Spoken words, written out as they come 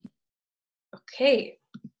Okay,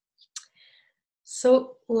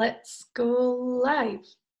 so let's go live.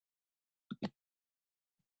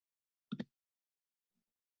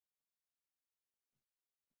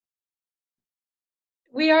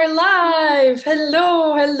 We are live.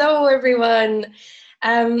 Hello everyone.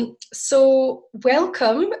 So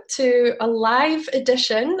welcome to a live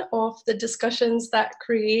edition of the Discussions That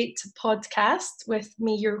Create podcast with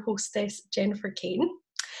me, your hostess, Jennifer Kane.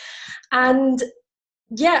 And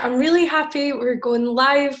yeah, I'm really happy we're going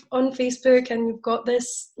live on Facebook and you've got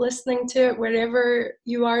this listening to it wherever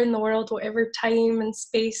you are in the world, whatever time and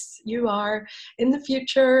space you are, in the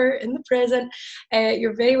future, in the present,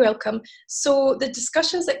 you're very welcome. So the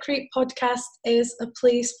Discussions That Create podcast is a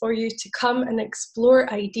place for you to come and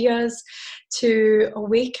explore ideas, to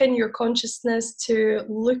awaken your consciousness, to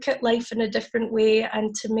look at life in a different way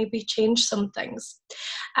and to maybe change some things.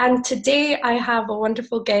 And today I have a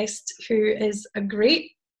wonderful guest who is a great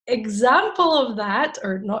example of that,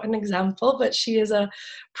 or not an example, but she is a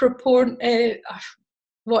proponent,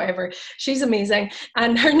 whatever. She's amazing.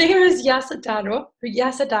 And her name is Yasodhara.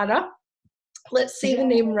 Let's say the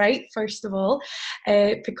name right, first of all,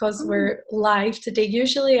 because we're live today.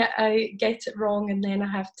 Usually I get it wrong and then I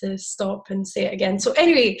have to stop and say it again. So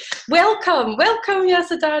anyway, welcome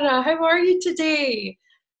Yasodhara. How are you today?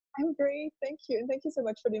 I'm great, thank you. And thank you so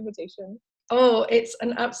much for the invitation. Oh, it's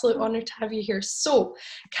an absolute honor to have you here. So,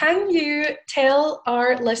 can you tell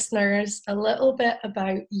our listeners a little bit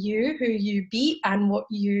about you, who you be, and what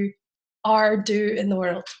you do in the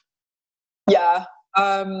world? Yeah.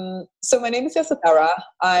 So my name is Yasodhara.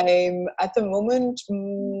 I'm at the moment,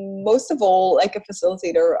 most of all, like a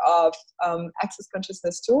facilitator of access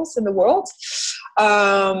consciousness tools in the world.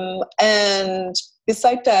 And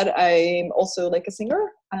beside that, I'm also like a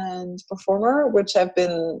singer and performer, which I've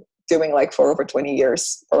been doing like for over 20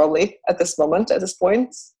 years, probably at this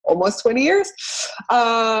point, almost 20 years.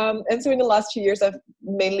 And so in the last few years, I've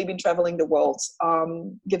mainly been traveling the world,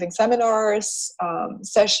 giving seminars,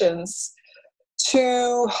 sessions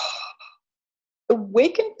to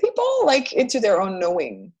awaken people like into their own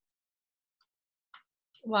knowing.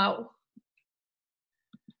 Wow.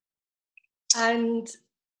 And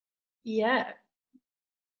yeah,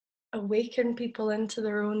 awaken people into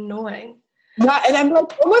their own knowing. Yeah, and I'm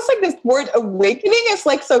like almost like this word awakening is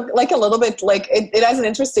like so like a little bit like it has an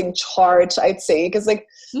interesting charge, I'd say, because like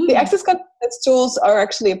the access consciousness tools are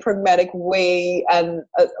actually a pragmatic way, and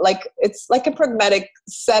like it's like a pragmatic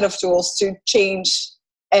set of tools to change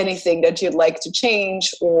anything that you'd like to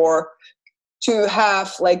change, or to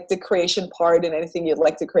have like the creation part in anything you'd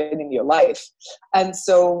like to create in your life. And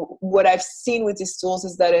so what I've seen with these tools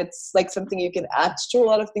is that it's like something you can add to a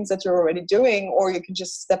lot of things that you're already doing, or you can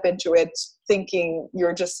just step into it thinking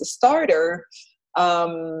you're just a starter.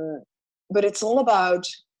 But it's all about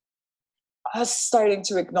us starting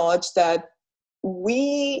to acknowledge that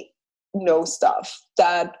we know stuff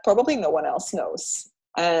that probably no one else knows,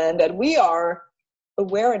 and that we are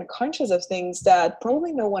aware and conscious of things that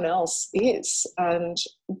probably no one else is. And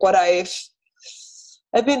what I've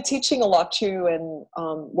been teaching a lot too, and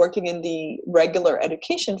working in the regular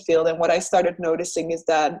education field, and what I started noticing is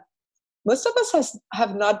that most of us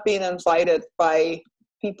have not been invited by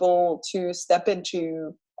people to step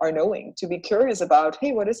into our knowing, to be curious about,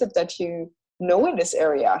 hey, what is it that you know in this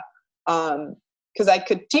area? Because I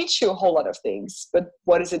could teach you a whole lot of things, but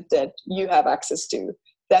what is it that you have access to,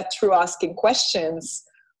 that through asking questions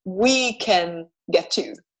we can get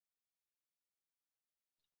to?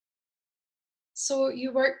 So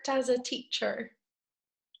you worked as a teacher?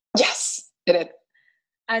 Yes, I did.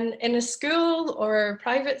 And in a school or a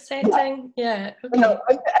private setting? Yeah. Okay. No,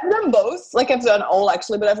 I've done both. Like I've done all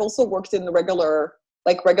actually, but I've also worked in the regular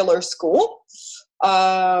school.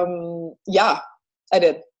 Yeah, I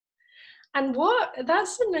did. And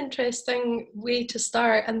that's an interesting way to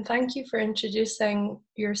start. And thank you for introducing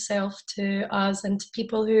yourself to us and to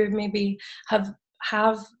people who maybe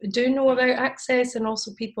do know about access, and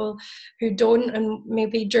also people who don't, and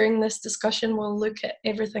maybe during this discussion we'll look at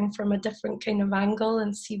everything from a different kind of angle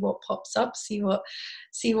and see what pops up, see what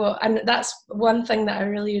and that's one thing that I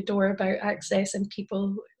really adore about access and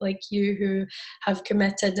people like you who have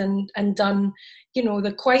committed and done, you know,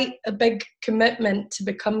 the quite a big commitment to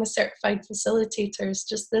become a certified facilitator, is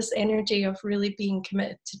just this energy of really being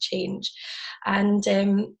committed to change. And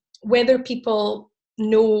whether people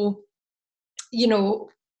know, you know,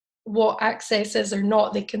 what access is or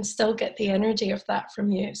not, they can still get the energy of that from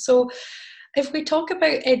you. So if we talk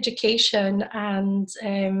about education, and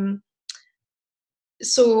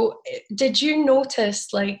so did you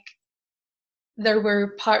notice like there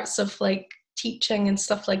were parts of like teaching and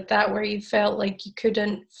stuff like that where you felt like you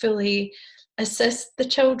couldn't fully assist the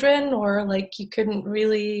children, or like you couldn't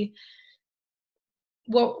really,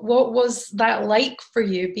 what was that like for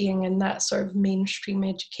you, being in that sort of mainstream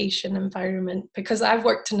education environment? Because I've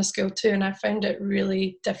worked in a school too, and I found it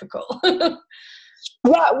really difficult.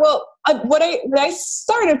 Yeah, well, what I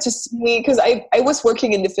started to see, because I was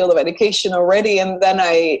working in the field of education already, and then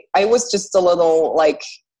I was just a little like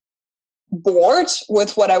bored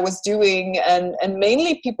with what I was doing, and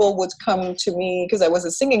mainly people would come to me because I was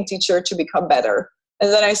a singing teacher to become better.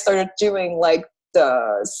 And then I started doing like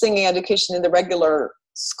the singing education in the regular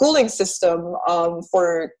schooling system,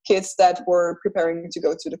 for kids that were preparing to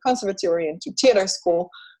go to the conservatory and to theater school.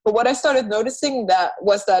 But what I started noticing that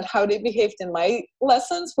how they behaved in my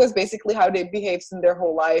lessons was basically how they behaved in their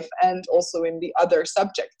whole life, and also in the other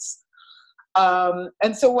subjects.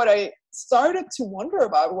 And so what I started to wonder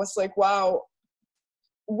about was like, wow,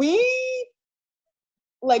 we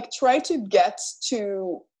like try to get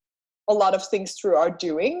to a lot of things through our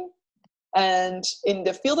doing. And in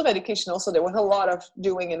the field of education also, there was a lot of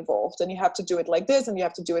doing involved, and you have to do it like this, and you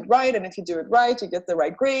have to do it right. And if you do it right, you get the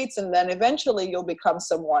right grades, and then eventually you'll become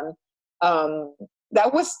someone.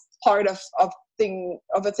 That was part of a thing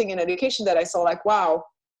in education that I saw, like, wow,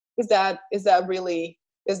 is that really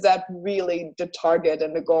the target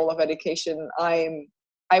and the goal of education I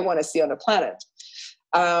want to see on the planet?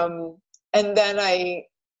 And then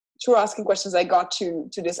through asking questions, I got to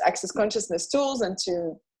this access consciousness tools and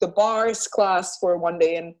to the bars class for one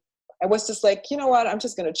day. And I was just like, you know what, I'm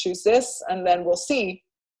just going to choose this, and then we'll see.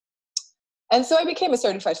 And so I became a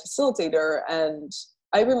certified facilitator. And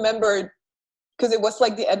I remembered, because it was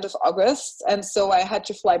like the end of August, and so I had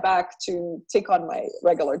to fly back to take on my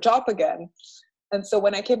regular job again. And so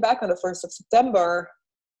when I came back on the 1st of September,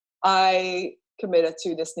 I committed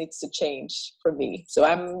to, this needs to change for me. So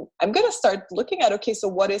I'm going to start looking at, okay, so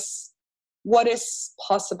what is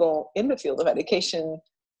possible in the field of education,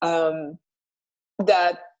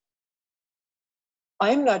 that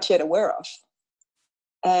I'm not yet aware of.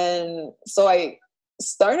 And so I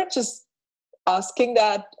started just asking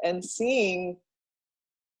that and seeing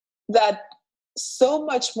that so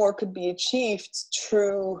much more could be achieved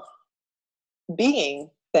through being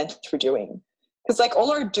than through doing. Because like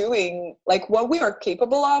all our doing, like what we are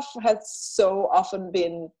capable of, has so often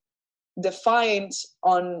been defined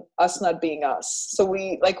on us not being us. So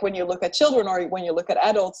we, like when you look at children or when you look at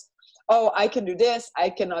adults, oh, I can do this, I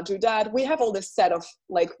cannot do that. We have all this set of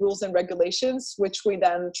like rules and regulations, which we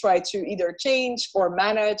then try to either change or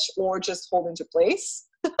manage or just hold into place.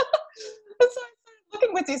 And so I started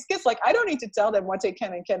looking with these kids, like I don't need to tell them what they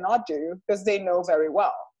can and cannot do, because they know very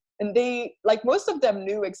well. And they, like most of them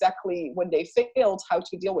knew exactly when they failed how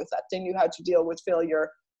to deal with that. They knew how to deal with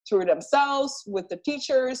failure through themselves, with the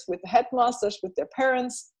teachers, with the headmasters, with their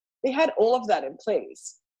parents. They had all of that in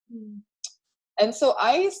place. Mm. And so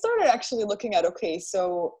I started actually looking at, okay,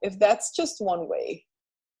 so if that's just one way,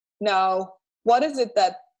 now what is it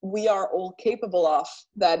that we are all capable of,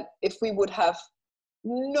 that if we would have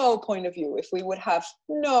no point of view, if we would have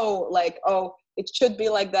no, like, oh, it should be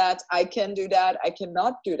like that, I can do that, I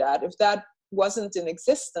cannot do that, if that wasn't in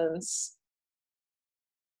existence,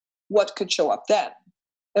 what could show up then?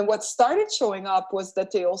 And what started showing up was that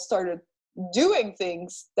they all started doing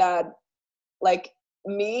things that, like,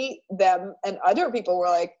 me, them, and other people were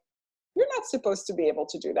like, you're not supposed to be able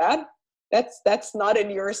to do that. That's not in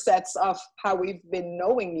your sets of how we've been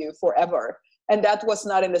knowing you forever. And that was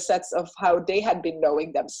not in the sets of how they had been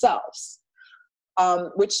knowing themselves.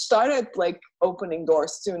 Which started like opening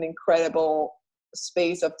doors to an incredible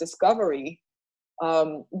space of discovery,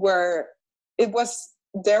 where it was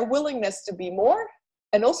their willingness to be more,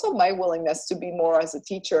 and also my willingness to be more as a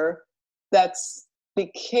teacher, that's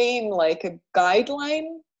became like a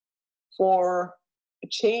guideline for a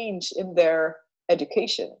change in their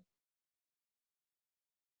education.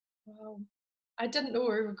 Wow. I didn't know we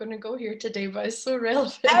were going to go here today, but it's so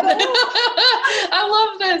relevant. I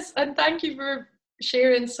love this. And thank you for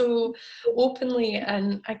sharing so openly.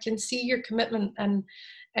 And I can see your commitment.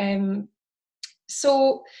 And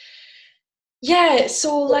so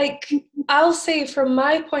like I'll say from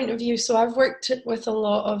my point of view, so I've worked with a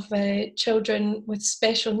lot of children with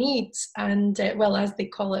special needs, and well, as they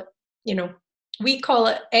call it, we call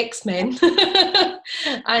it X-Men.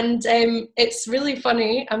 And it's really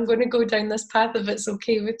funny. I'm going to go down this path, if it's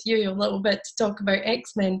okay with you, a little bit, to talk about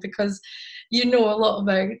X-Men, because you know a lot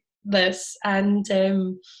about this, and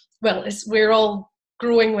well, we're all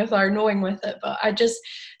growing with our knowing with it, but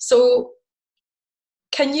so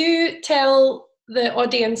can you tell the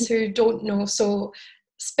audience who don't know, so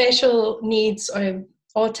special needs, or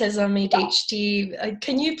autism, ADHD.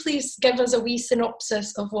 Can you please give us a wee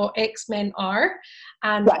synopsis of what X-Men are?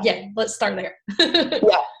 And yeah, let's start there.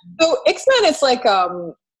 Yeah. So X-Men is like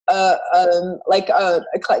kind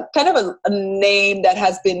of a name that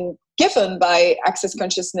has been given by Access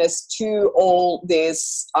Consciousness to all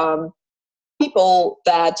these people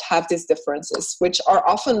that have these differences, which are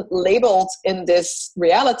often labeled in this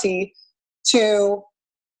reality to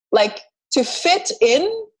fit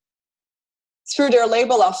in through their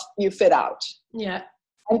label of you fit out. Yeah.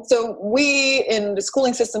 And so we in the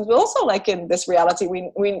schooling systems, but also like in this reality,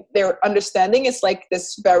 their understanding is like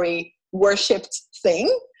this very worshipped thing.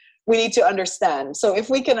 We need to understand. So if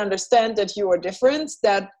we can understand that you are different,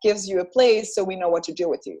 that gives you a place so we know what to do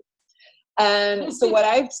with you. And so what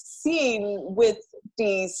I've seen with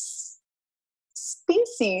these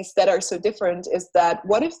species that are so different is that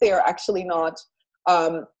what if they are actually not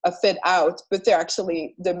a fit out, but they're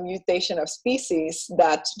actually the mutation of species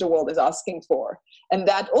that the world is asking for. And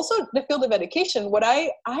that also the field of education,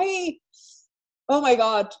 oh my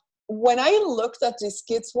God, when I looked at these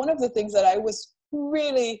kids, one of the things that I was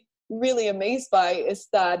really, really amazed by is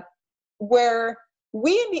that where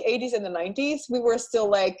we in the 80s and the 90s, we were still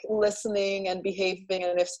like listening and behaving.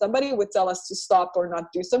 And if somebody would tell us to stop or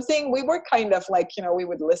not do something, we were kind of like, we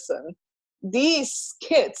would listen. These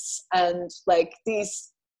kids and like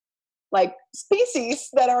these like species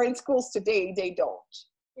that are in schools today, they don't.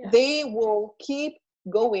 Yeah. They will keep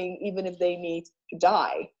going even if they need to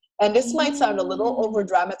die. And this might sound a little over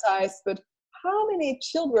dramatized, but how many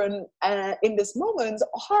children in this moment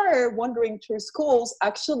are wandering through schools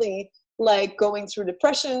actually like going through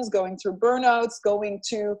depressions, going through burnouts, going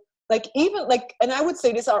to like even like, and I would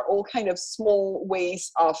say these are all kind of small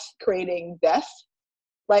ways of creating death,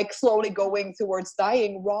 like slowly going towards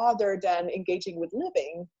dying rather than engaging with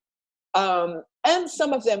living. And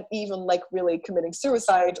some of them even like really committing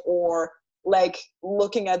suicide or like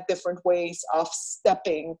looking at different ways of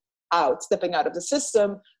stepping out of the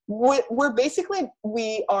system. We're basically,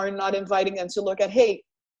 we are not inviting them to look at, hey,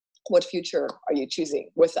 what future are you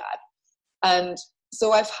choosing with that? And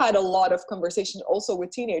so I've had a lot of conversations also with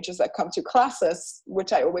teenagers that come to classes,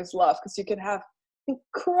 which I always love because you can have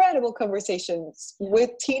incredible conversations with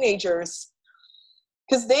teenagers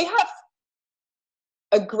because they have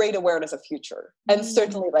a great awareness of future, and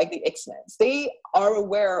certainly like the X-Men, they are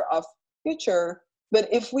aware of future.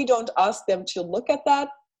 But if we don't ask them to look at that,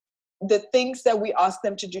 the things that we ask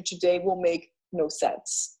them to do today will make no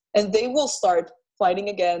sense, and they will start fighting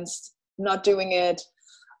against, not doing it,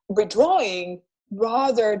 withdrawing,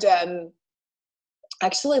 rather than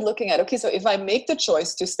actually looking at, okay, so if I make the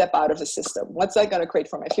choice to step out of the system, what's that going to create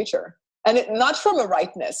for my future? And not from a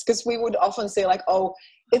rightness, because we would often say like, oh,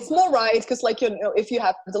 it's more right, because like, if you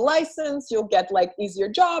have the license, you'll get like easier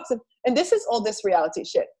jobs. And this is all this reality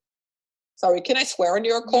shit. Sorry, can I swear on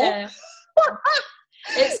your call? Yeah.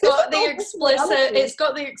 It's got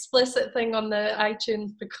the explicit thing on the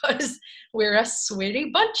iTunes because we're a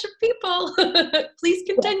sweary bunch of people. Please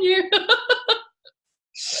continue.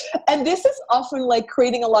 And this is often like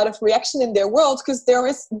creating a lot of reaction in their world because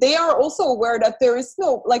they are also aware that there is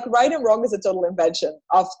no like right and wrong is a total invention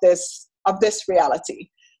of this reality.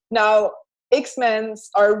 Now, X-Men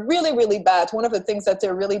are really, really bad. One of the things that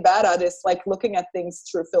they're really bad at is like looking at things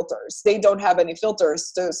through filters. They don't have any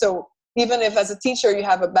filters. So even if as a teacher you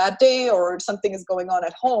have a bad day or something is going on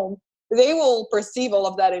at home, they will perceive all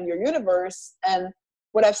of that in your universe. And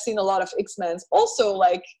what I've seen a lot of X-Men also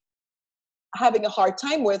like having a hard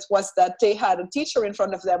time with was that they had a teacher in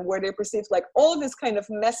front of them where they perceived like all this kind of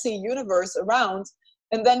messy universe around,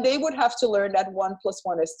 and then they would have to learn that 1 +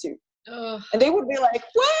 1 is 2. And they would be like,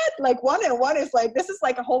 what? Like 1 and 1 is like, this is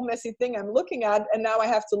like a whole messy thing I'm looking at, and now I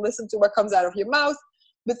have to listen to what comes out of your mouth.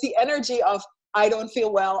 But the energy of, I don't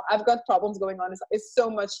feel well, I've got problems going on is so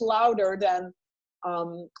much louder than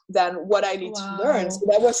what I need to learn. So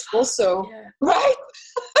that was also, right?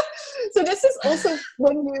 So this is also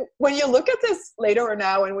when you look at this later or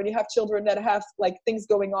now, and when you have children that have like things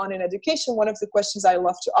going on in education, one of the questions I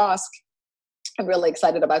love to ask, I'm really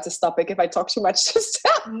excited about this topic. If I talk too much, just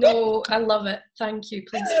tell me. No, I love it. Thank you.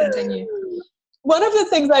 Please continue. One of the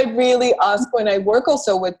things I really ask when I work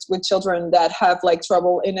also with children that have like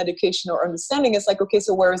trouble in education or understanding is like, okay,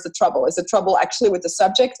 so where is the trouble? Is the trouble actually with the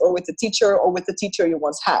subject or with the teacher or with the teacher you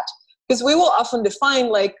once had? Because we will often define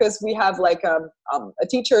like, because we have like a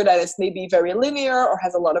teacher that is maybe very linear or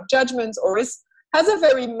has a lot of judgments or has a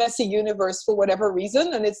very messy universe for whatever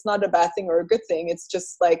reason. And it's not a bad thing or a good thing. It's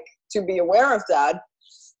just like to be aware of that.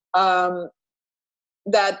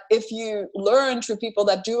 That if you learn through people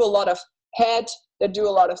that do a lot of head that do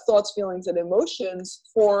a lot of thoughts, feelings, and emotions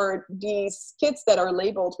for these kids that are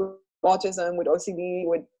labeled with autism, with OCD,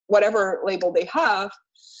 with whatever label they have.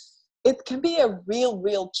 It can be a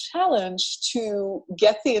real challenge to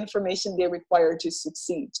get the information they require to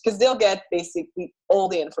succeed, because they'll get basically all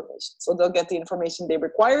the information. So they'll get the information they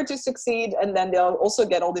require to succeed, and then they'll also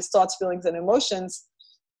get all these thoughts, feelings, and emotions,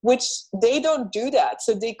 which they don't do that.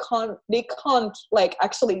 So they can't like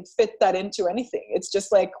actually fit that into anything. It's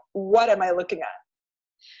just like, what am I looking at?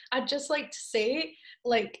 I'd just like to say,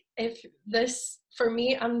 like, if this, for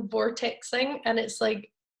me, I'm vortexing, and it's like,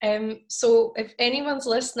 so if anyone's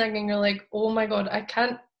listening and you're like, oh my God, I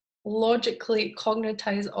can't logically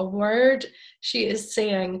cognitize a word she is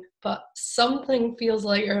saying, but something feels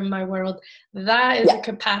lighter in my world, that is a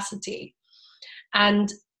capacity.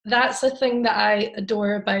 And that's the thing that I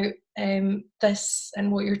adore about this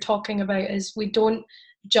and what you're talking about, is we don't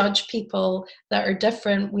judge people that are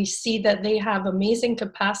different. We see that they have amazing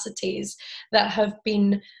capacities that have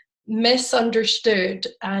been misunderstood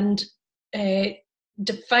and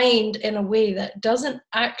defined in a way that doesn't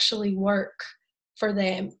actually work for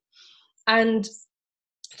them. And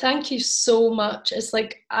thank you so much. It's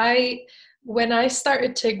like when I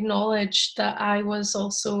started to acknowledge that I was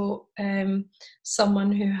also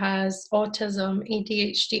someone who has autism,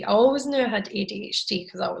 ADHD, I always knew I had ADHD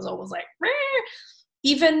because I was always like, meh.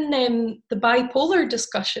 Even the bipolar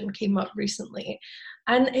discussion came up recently,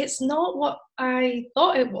 and it's not what I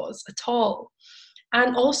thought it was at all.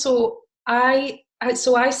 And also,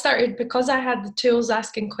 so I started, because I had the tools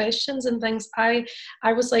asking questions and things, I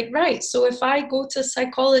was like, right, so if I go to a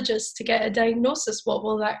psychologist to get a diagnosis, what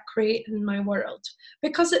will that create in my world?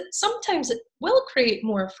 Because sometimes it will create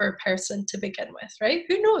more for a person to begin with, right?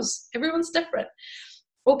 Who knows? Everyone's different.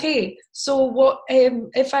 Okay, so what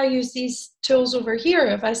if I use these tools over here,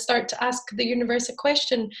 if I start to ask the universe a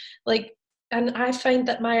question, like, and I find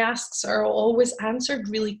that my asks are always answered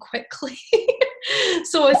really quickly.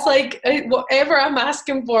 So it's like whatever I'm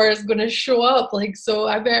asking for is going to show up. Like, so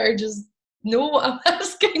I better just know what I'm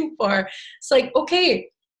asking for. It's like,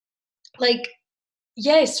 okay, like,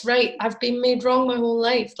 yes, right, I've been made wrong my whole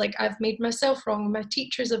life. Like, I've made myself wrong. My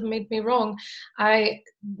teachers have made me wrong. I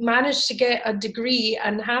managed to get a degree,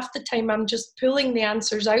 and half the time I'm just pulling the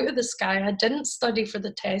answers out of the sky. I didn't study for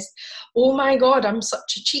the test. Oh my God, I'm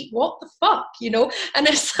such a cheat. What the fuck, you know? And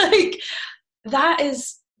it's like, that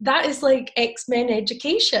is like X-Men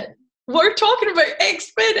education. We're talking about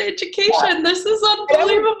X-Men education. This is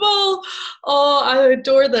unbelievable. Oh, I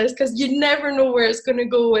adore this, because you never know where it's going to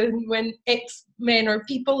go when X-Men, or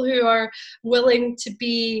people who are willing to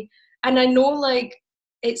be, and I know, like,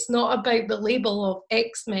 it's not about the label of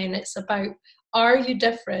X-Men, it's about, are you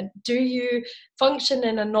different? Do you function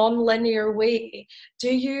in a non-linear way?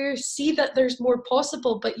 Do you see that there's more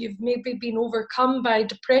possible, but you've maybe been overcome by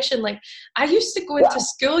depression? Like, I used to go into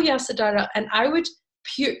school, Yasodhara, and I would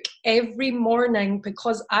puke every morning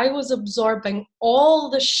because I was absorbing all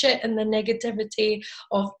the shit and the negativity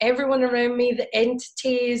of everyone around me, the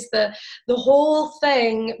entities, the whole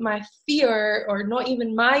thing, my fear, or not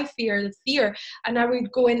even my fear, the fear. And I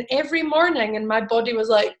would go in every morning and my body was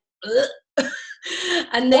like, ugh.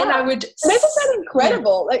 And then I would. Isn't that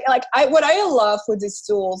incredible? What I love with these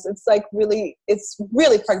tools, it's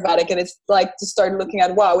really pragmatic, and it's like to start looking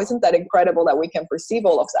at, wow, isn't that incredible that we can perceive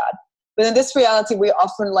all of that? But in this reality, we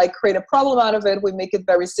often like create a problem out of it. We make it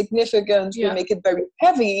very significant. We make it very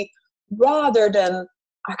heavy, rather than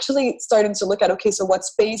actually starting to look at, okay, so what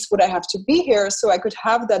space would I have to be here so I could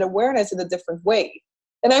have that awareness in a different way?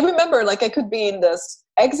 And I remember, like, I could be in this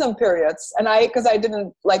exam periods, and because I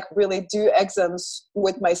didn't like really do exams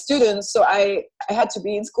with my students, so I had to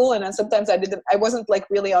be in school, and then sometimes I wasn't like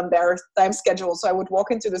really on their time schedule, so I would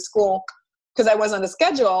walk into the school because I was on the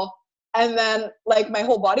schedule, and then like my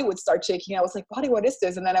whole body would start shaking. I was like, body, what is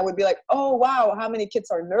this? And then I would be like, oh wow, how many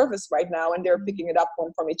kids are nervous right now, and they're picking it up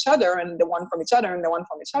one from each other, and the one from each other, and the one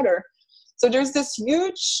from each other. So there's this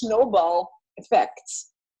huge snowball effect,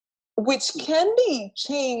 which can be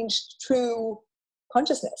changed through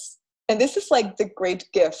consciousness. And this is like the great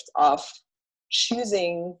gift of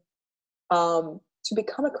choosing to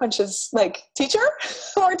become a conscious like teacher,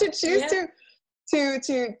 or to choose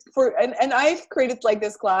and I've created like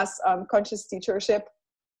this class, conscious teachership,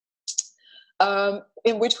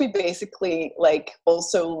 in which we basically like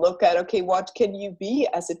also look at, okay, what can you be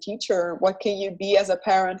as a teacher? What can you be as a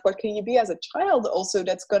parent? What can you be as a child also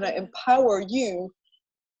that's going to empower you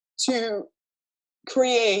to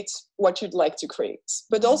create what you'd like to create?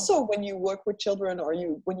 But also when you work with children, or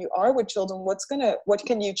when you are with children, what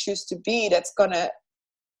can you choose to be that's gonna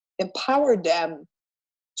empower them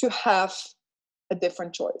to have a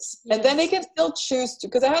different choice. Yes. And then they can still choose to,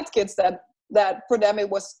 because I had kids that for them it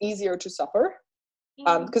was easier to suffer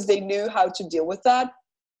because they knew how to deal with that.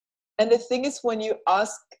 And the thing is, when you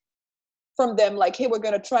ask from them like, hey, we're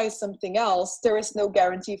going to try something else, there is no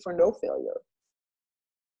guarantee for no failure.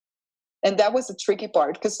 And that was the tricky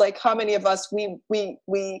part, because like how many of us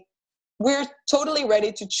we're totally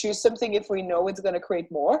ready to choose something if we know it's going to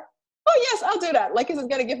create more. Oh yes, I'll do that. Like, is it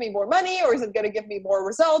going to give me more money, or is it going to give me more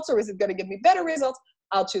results, or is it going to give me better results?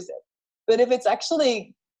 I'll choose it. But if it's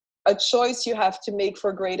actually a choice you have to make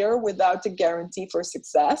for greater without a guarantee for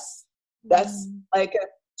success, that's like a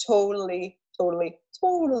totally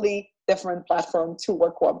different platform to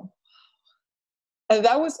work on. And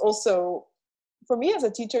that was also for me as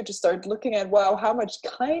a teacher to start looking at, wow, how much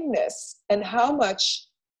kindness and how much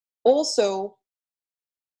also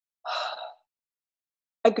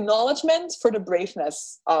acknowledgement for the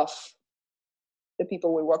braveness of the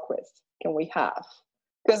people we work with can we have.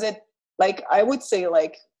 Because it, like, I would say,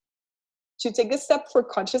 like, to take a step for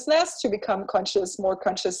consciousness, to become conscious, more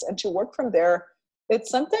conscious, and to work from there, it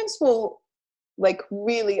sometimes will, like,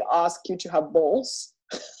 really ask you to have balls.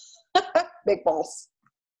 Big balls.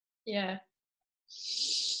 Yeah.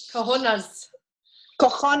 Cojones.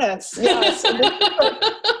 Cojones, yes.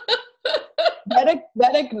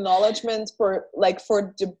 that acknowledgement for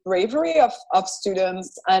the bravery of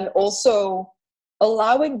students, and also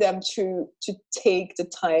allowing them to take the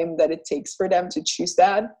time that it takes for them to choose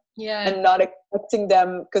that, and not expecting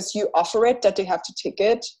them, because you offer it, that they have to take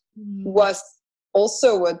it, was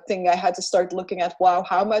also a thing I had to start looking at. Wow,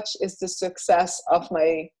 how much is the success of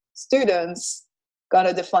my students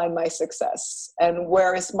gonna define my success, and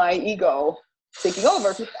where is my ego taking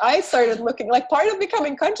over? I started looking, like, part of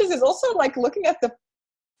becoming conscious is also like looking at the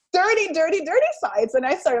dirty sides, and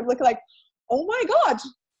I started looking like, oh my god,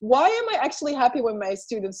 why am I actually happy when my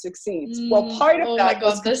students succeed? Well, part of that, oh my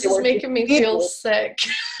god, this is making me feel sick.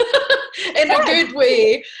 In a good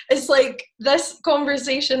way. It's like this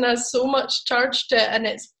conversation has so much charge to it, and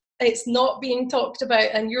it's not being talked about,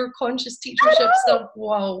 and your conscious teachership stuff,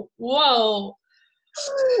 whoa.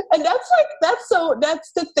 And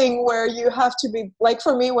that's the thing where you have to be, like,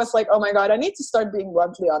 for me was like, oh my god, I need to start being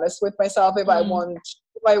bluntly honest with myself if I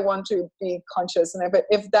want to be conscious, and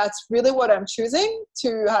if that's really what I'm choosing,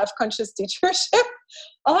 to have conscious teachership,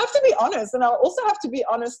 I'll have to be honest. And I'll also have to be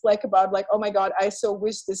honest, like, about, like, oh my god, I so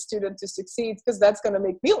wish this student to succeed, because that's going to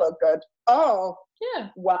make me look good. Oh yeah,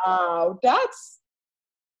 wow, that's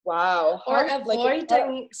wow. Or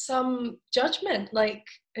avoiding some judgment, like,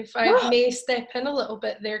 if I may step in a little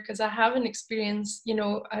bit there, because I have an experience, you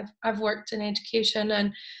know, I've worked in education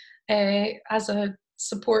and as a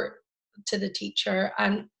support to the teacher,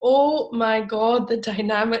 and oh my god, the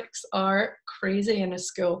dynamics are crazy in a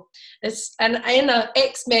school. It's in a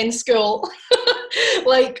X-Men school.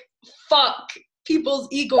 Like, fuck people's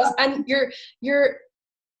egos, and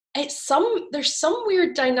there's some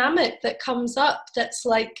weird dynamic that comes up that's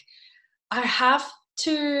like, I have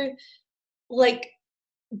to, like,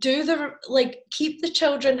 keep the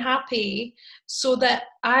children happy so that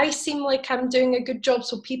I seem like I'm doing a good job,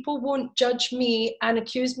 so people won't judge me and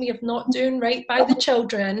accuse me of not doing right by the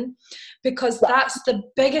children, because that's the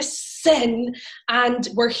biggest sin, and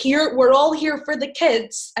we're all here for the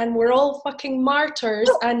kids, and we're all fucking martyrs,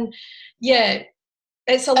 and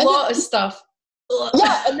it's a lot of stuff.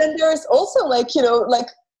 Yeah, and then there's also, like, you know, like,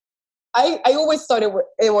 I always thought it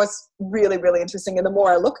was really, really interesting, and the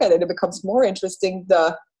more I look at it, it becomes more interesting,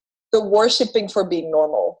 the worshipping for being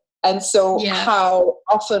normal. And so how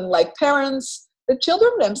often, like, parents, the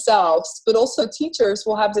children themselves, but also teachers,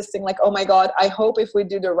 will have this thing like, oh my god, I hope if we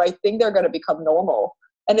do the right thing, they're going to become normal.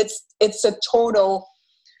 And it's a total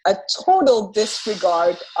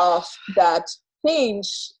disregard of that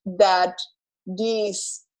change that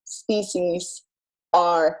these species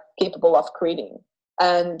are capable of creating.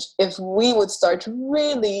 And if we would start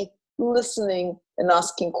really listening and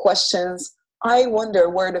asking questions, I wonder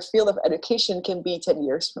where the field of education can be 10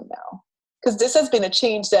 years from now. Because this has been a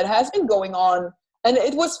change that has been going on. And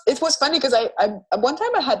it was funny, because I one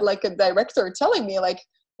time I had, like, a director telling me, like,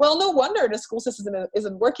 well, no wonder the school system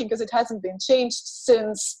isn't working, because it hasn't been changed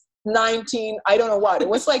since I don't know what. It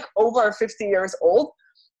was like over 50 years old.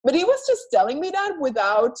 But he was just telling me that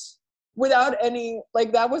without any,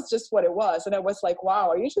 like, that was just what it was. And I was like, wow,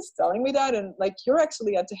 are you just telling me that? And, like, you're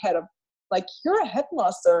actually at the head of, like, you're a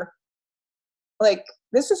headmaster. Like,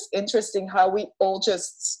 this is interesting how we all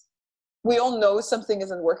know something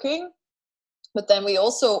isn't working, but then we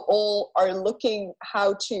also all are looking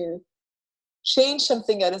how to change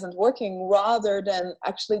something that isn't working, rather than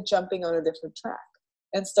actually jumping on a different track.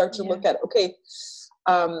 and start to look at, okay,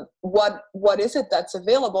 what is it that's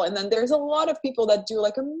available? And then there's a lot of people that do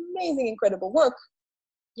like amazing, incredible work.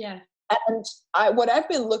 Yeah. And what I've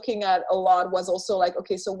been looking at a lot was also like,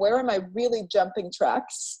 okay, so where am I really jumping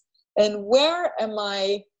tracks? And where am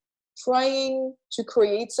I trying to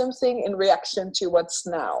create something in reaction to what's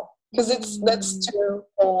now? Because that's two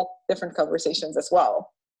whole different conversations as well.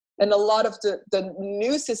 And a lot of the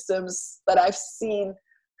new systems that I've seen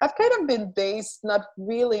have kind of been based not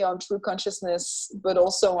really on true consciousness, but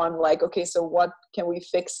also on like, okay, so what can we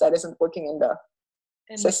fix that isn't working in the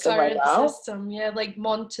system right now? System, yeah, like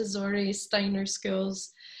Montessori, Steiner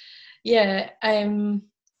schools. Yeah.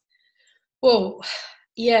 Well,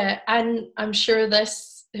 yeah, and I'm sure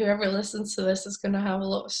whoever listens to this is going to have a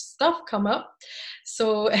lot of stuff come up,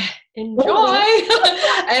 so enjoy.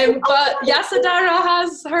 But Yasodhara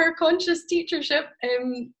has her conscious teachership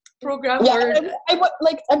program. Yeah,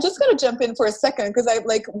 I'm just going to jump in for a second, because I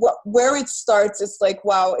like where it starts is like,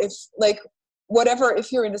 wow, if like whatever,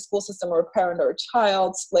 if you're in the school system or a parent or a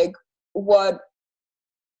child, like what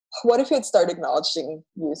if you'd start acknowledging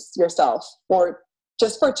yourself, or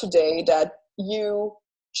just for today, that you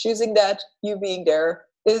choosing that, you being there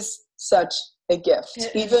is such a gift.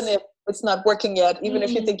 Even if it's not working yet, even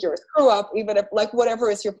if you think you're a screw up, even if like whatever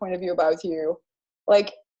is your point of view about you,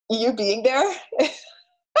 like you being there,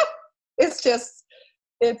 it's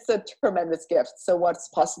a tremendous gift. So what's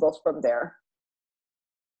possible from there?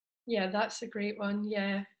 Yeah, that's a great one.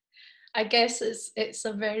 Yeah, I guess it's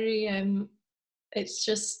a very it's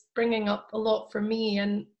just bringing up a lot for me,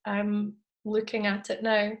 and I'm looking at it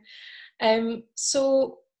now.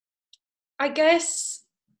 So I guess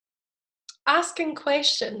asking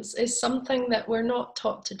questions is something that we're not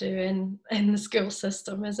taught to do in the school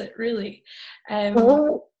system, is it really? We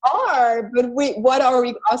are, but what are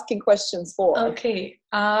we asking questions for? Okay,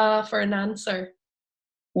 for an answer.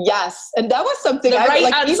 Yes, and that was something the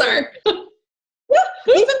right answer.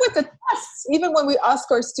 Even with the tests, even when we ask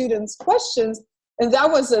our students questions, and that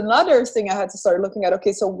was another thing I had to start looking at.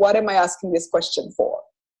 Okay, so what am I asking this question for?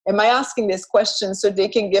 Am I asking this question so they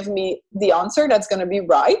can give me the answer that's going to be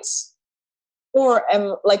right? Or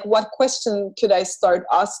what question could I start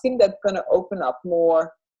asking that's going to open up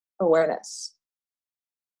more awareness?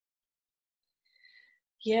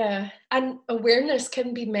 Yeah, and awareness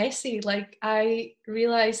can be messy. Like I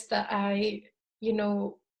realized that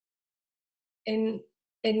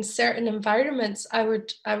in certain environments, I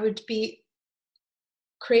would be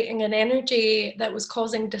creating an energy that was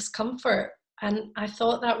causing discomfort, and I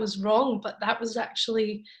thought that was wrong, but that was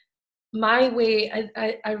actually my way.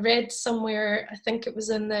 I read somewhere, I think it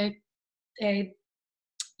was in the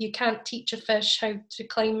You Can't Teach a Fish How to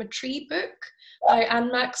Climb a Tree book by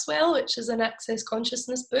Anne Maxwell, which is an Access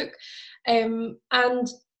Consciousness book, and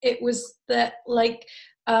it was that like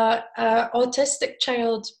a autistic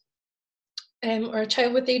child or a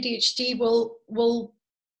child with ADHD will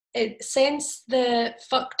sense the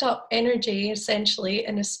fucked up energy essentially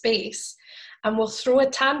in a space, and will throw a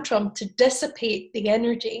tantrum to dissipate the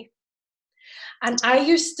energy. And I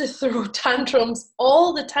used to throw tantrums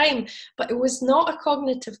all the time, but it was not a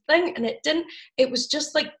cognitive thing. And it was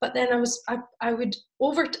just like, but then I would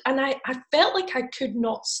and I felt like I could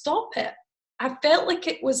not stop it. I felt like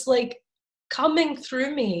it was like coming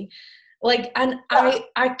through me. And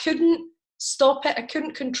I couldn't stop it. I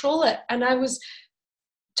couldn't control it. And I was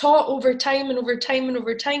taught over time and over time and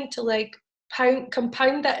over time to like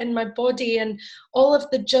compound that in my body, and all of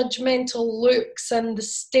the judgmental looks and the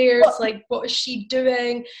stares, like what is she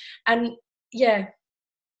doing? And yeah.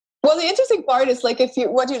 Well, the interesting part is like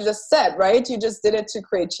what you just said, right? You just did it to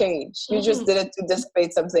create change. You just did it to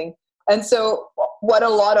dissipate something. And so what a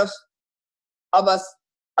lot of us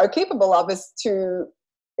are capable of is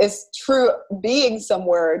through being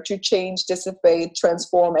somewhere to change, dissipate,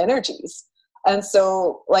 transform energies. And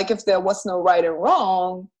so like if there was no right and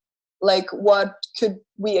wrong, like what could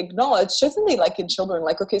we acknowledge? Certainly like in children,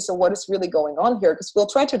 like, okay, so what is really going on here? Because we'll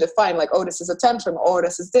try to define like, oh, this is a tantrum, or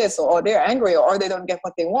this is this, or they're angry, or they don't get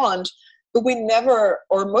what they want. But we never,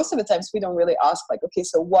 or most of the times we don't really ask like, okay,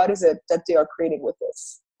 so what is it that they are creating with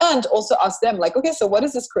this? And also ask them like, okay, so what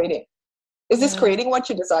is this creating? Is this creating what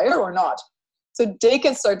you desire or not? So they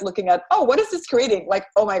can start looking at, oh, what is this creating? Like,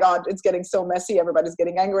 oh my God, it's getting so messy. Everybody's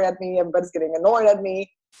getting angry at me. Everybody's getting annoyed at me.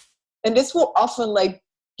 And this will often like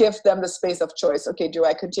give them the space of choice. Okay, do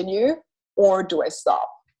I continue or do I stop?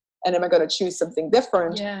 And am I going to choose something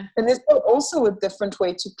different? Yeah. And there's also a different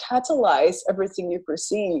way to catalyze everything you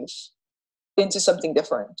perceive into something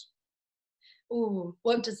different. Ooh,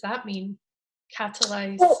 what does that mean?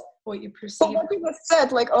 Catalyze what you perceive? But what you just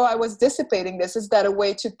said, like, oh, I was dissipating this, is that a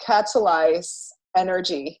way to catalyze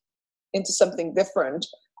energy into something different.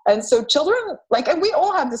 And so children, like, and we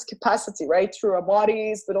all have this capacity, right, through our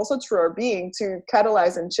bodies, but also through our being, to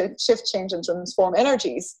catalyze and shift, change, and transform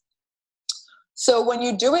energies. So when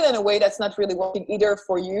you do it in a way that's not really working either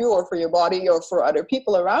for you or for your body or for other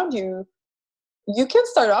people around you, you can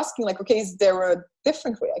start asking, like, okay, is there a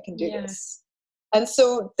different way I can do this? And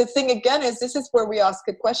so the thing again is, this is where we ask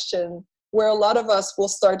a question where a lot of us will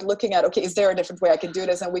start looking at, okay, is there a different way I can do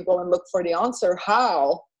this? And we go and look for the answer,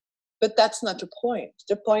 how? But that's not the point.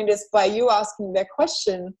 The point is, by you asking that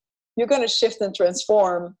question, you're going to shift and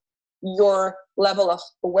transform your level of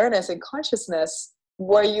awareness and consciousness,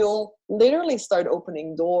 where you'll literally start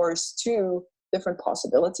opening doors to different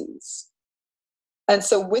possibilities. And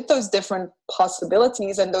so with those different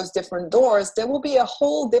possibilities and those different doors, there will be a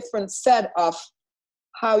whole different set of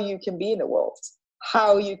how you can be in the world,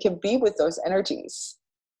 how you can be with those energies.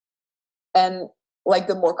 And like,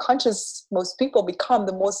 the more conscious most people become,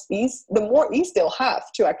 the more ease they'll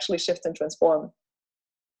have to actually shift and transform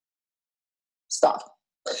stuff.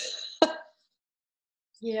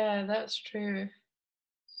 Yeah, that's true.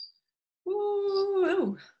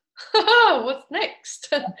 Ooh. What's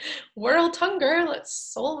next? World hunger,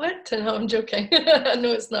 let's solve it. No, I'm joking. I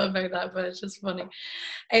know it's not about that, but it's just funny.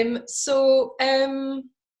 I'm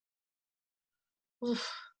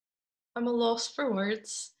a loss for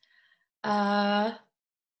words. Well,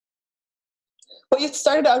 you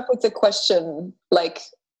started out with the question, like,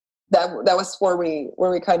 that was where we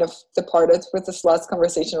kind of departed with this last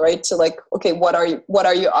conversation, right? So, like, okay, what are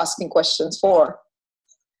you asking questions for?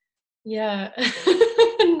 Yeah.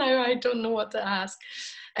 Now I don't know what to ask.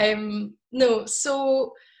 No,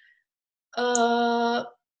 so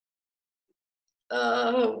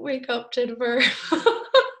wake up, Jennifer.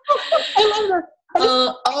 I love that.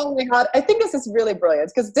 Oh my God, I think this is really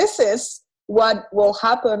brilliant, because this is what will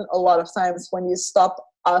happen a lot of times when you stop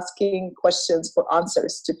asking questions for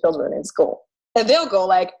answers to children in school. And they'll go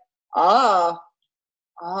like, and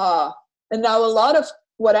now a lot of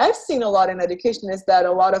what I've seen a lot in education is that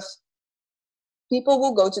a lot of people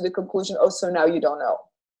will go to the conclusion, oh, so now you don't know,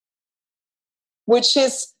 which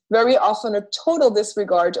is very often a total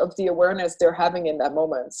disregard of the awareness they're having in that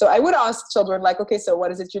moment. So I would ask children, like, okay, so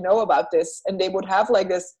what is it you know about this? And they would have like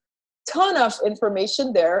this ton of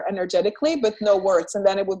information there energetically, but no words. And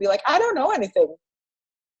then it would be like, I don't know anything.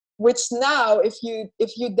 Which now, if you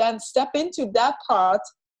then step into that part,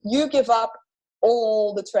 you give up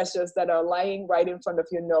all the treasures that are lying right in front of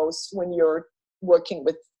your nose when you're working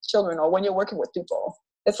with children or when you're working with people.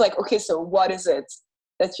 It's like, okay, so what is it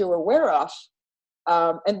that you're aware of?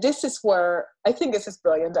 And this is where I think this is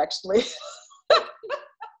brilliant, actually.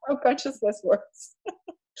 How consciousness works.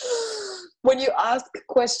 When you ask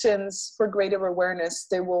questions for greater awareness,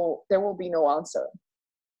 there will be no answer.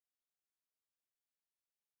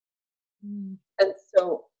 And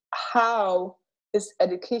so how is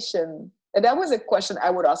education, and that was a question I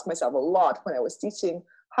would ask myself a lot when I was teaching,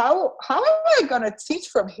 how am I going to teach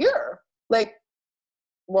from here? Like,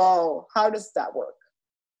 well, how does that work?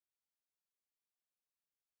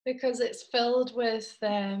 Because it's filled with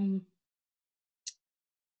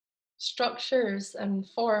structures and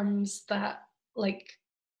forms that, like,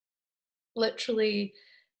 literally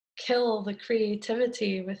kill the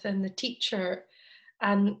creativity within the teacher.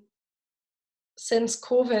 And since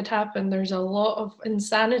COVID happened, there's a lot of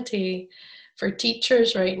insanity for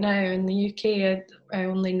teachers right now in the UK. I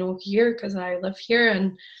only know here because I live here,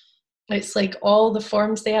 and it's like all the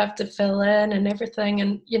forms they have to fill in and everything.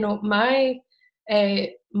 And, you know, my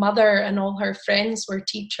mother and all her friends were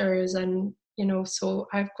teachers, and, you know, so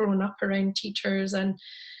I've grown up around teachers, and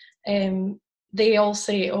they all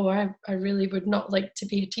say, oh, I really would not like to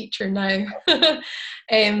be a teacher now.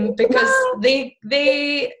 Because they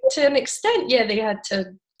to an extent, yeah, they had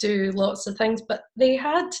to do lots of things, but they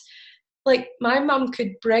had, like, my mum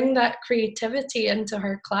could bring that creativity into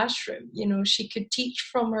her classroom. You know, she could teach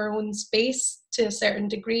from her own space to a certain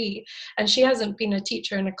degree, and she hasn't been a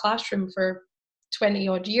teacher in a classroom for 20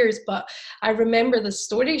 odd years, but I remember the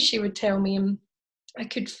stories she would tell me, and I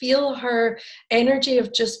could feel her energy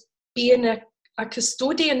of just being a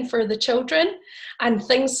custodian for the children, and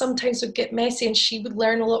things sometimes would get messy, and she would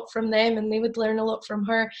learn a lot from them and they would learn a lot from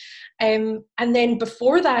her. And then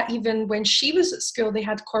before that, even when she was at school, they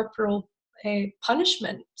had corporal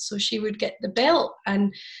punishment, so she would get the belt.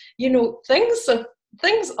 And, you know, things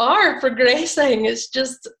are progressing. It's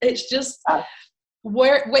just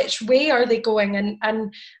which way are they going?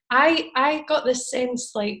 And I got this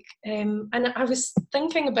sense, like, and I was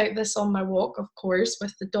thinking about this on my walk, of course,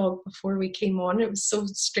 with the dog before we came on. It was so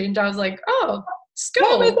strange. I was like, oh,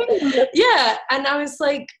 school. Yeah. And I was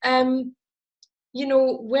like, you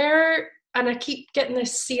know, where, and I keep getting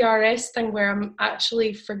this CRS thing where I'm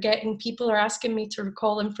actually forgetting, people are asking me to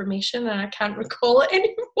recall information and I can't recall it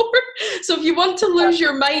anymore. So if you want to lose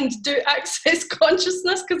your mind, do Access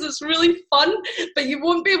Consciousness, because it's really fun, but you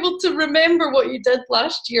won't be able to remember what you did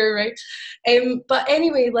last year, right? But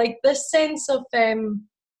anyway, like this sense of, and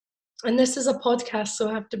this is a podcast, so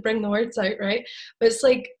I have to bring the words out, right? But it's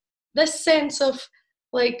like this sense of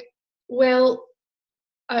like, well,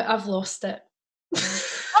 I've lost it.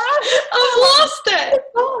 I've lost it.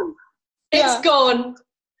 It's gone.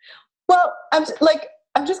 Well, I'm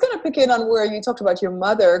just gonna pick in on where you talked about your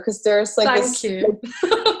mother, because there's like Thank you.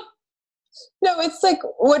 Like, no, it's like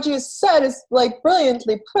what you said is like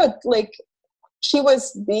brilliantly put. Like she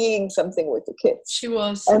was being something with the kids. She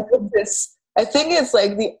was. And this, I think it's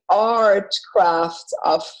like the art craft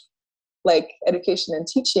of like education and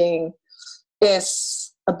teaching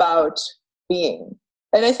is about being.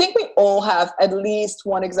 And I think we all have at least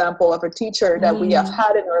one example of a teacher that we have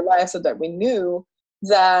had in our lives, or that we knew,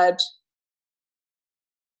 that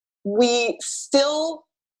we still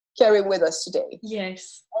carry with us today.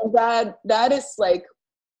 Yes. And that is like,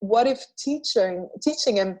 what if teaching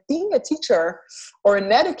and being a teacher or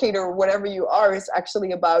an educator or whatever you are is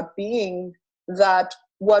actually about being that,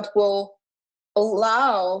 what will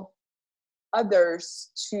allow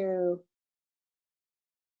others to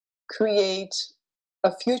create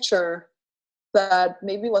a future that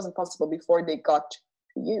maybe wasn't possible before they got to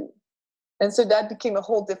you. And so that became a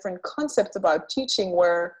whole different concept about teaching,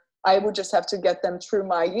 where I would just have to get them through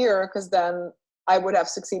my year, because then I would have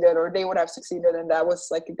succeeded or they would have succeeded, and that was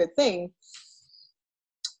like a good thing.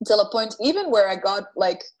 Until a point even where I got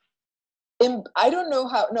like, I don't know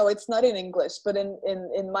how, no, it's not in English, but in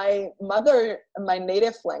my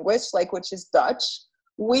native language, like, which is Dutch,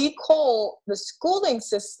 we call the schooling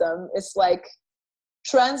system is like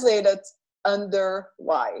translated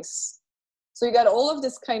underwise. So you got all of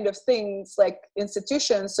this kind of things like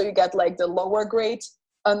institutions. So you get like the lower grade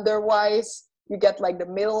underwise, you get like the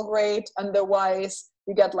middle grade underwise,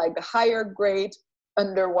 you get like the higher grade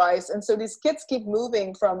underwise. And so these kids keep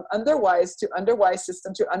moving from underwise to underwise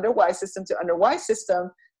system to underwise system to underwise system,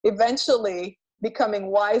 eventually becoming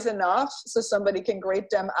wise enough so somebody can grade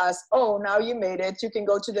them as, oh, now you made it, you can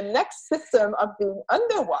go to the next system of being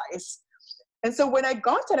underwise. And so when I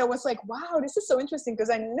got that, I was like, wow, this is so interesting,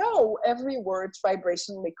 because I know every word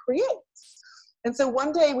vibrationally creates. And so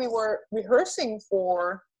one day we were rehearsing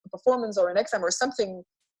for a performance or an exam or something,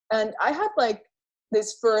 and I had like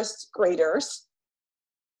these first graders,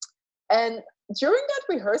 and during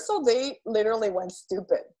that rehearsal, they literally went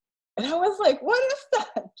stupid. And I was like, what is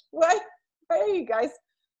that? Why are you guys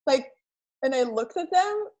like, and I looked at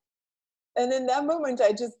them, and in that moment,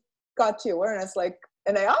 I just got to awareness, like,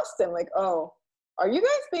 and I asked them like, oh, are you guys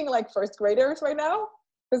being like first graders right now?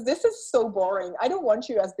 Because this is so boring. I don't want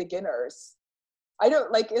you as beginners. I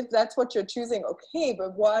don't, like, if that's what you're choosing, okay,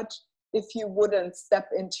 but what if you wouldn't step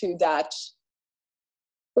into that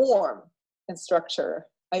form and structure?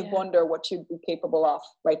 I wonder what you'd be capable of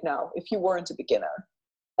right now if you weren't a beginner.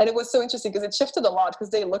 And it was so interesting because it shifted a lot, because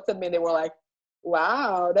they looked at me and they were like,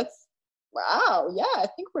 wow, yeah, I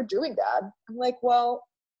think we're doing that. I'm like, well,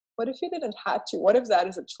 what if you didn't have to? What if that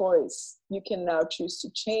is a choice you can now choose to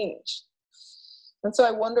change? And so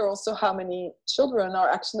I wonder also how many children are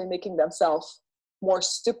actually making themselves more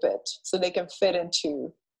stupid so they can fit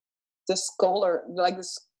into the scholar, like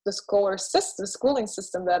the schooling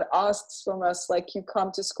system that asks from us, like, you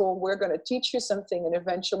come to school, we're going to teach you something, and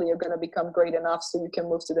eventually you're going to become great enough so you can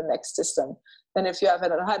move to the next system. And if you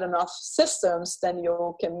haven't had enough systems, then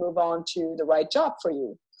you can move on to the right job for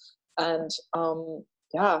you. And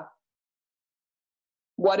yeah,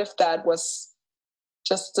 what if that was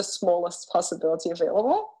just the smallest possibility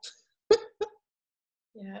available?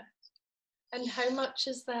 Yeah. And how much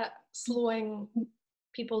is that slowing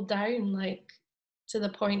people down, like, to the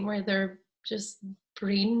point where they're just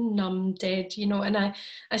brain numb dead, you know? And I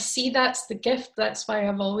see that's the gift. That's why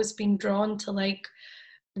I've always been drawn to like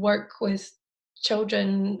work with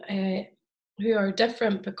children who are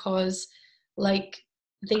different, because like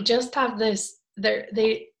they just have this,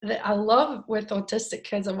 I love with autistic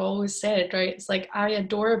kids, I've always said, right, it's like I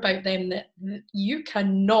adore about them that you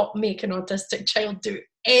cannot make an autistic child do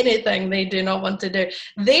anything they do not want to do.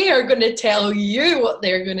 They are going to tell you what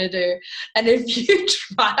they're going to do. And if you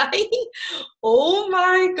try, oh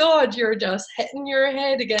my God, you're just hitting your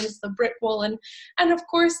head against the brick wall. And of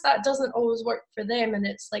course, that doesn't always work for them. And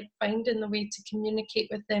it's like finding the way to communicate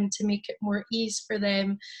with them to make it more ease for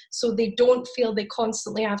them, so they don't feel they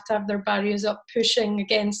constantly have to have their barriers up, pushing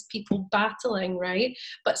against people, battling, right?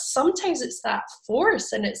 But sometimes it's that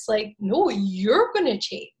force, and it's like, no, you're going to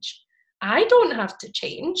change. I don't have to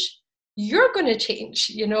change. You're going to change,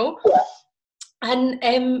 you know? Yeah.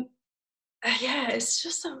 And yeah, it's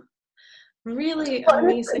just a really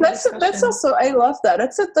amazing discussion. That's also, I love that.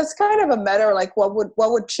 That's kind of a matter, like what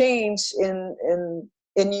would change in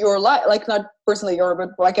your life, like not personally your, but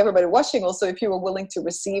like everybody watching also, if you were willing to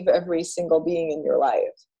receive every single being in your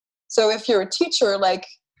life. So if you're a teacher, like,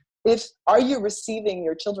 are you receiving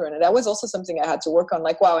your children? And that was also something I had to work on.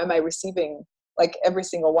 Like, wow, am I receiving like every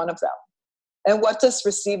single one of them? And what does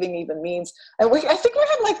receiving even means? And I think we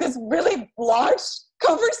had like this really large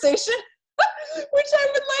conversation, which I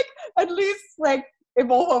would like at least like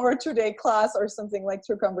evolve over a 2-day class or something, like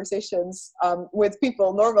through conversations with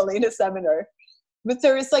people normally in a seminar. But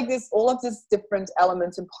there is like all of these different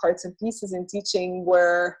elements and parts and pieces in teaching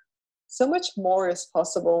where so much more is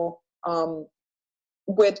possible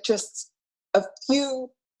with just a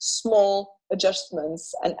few small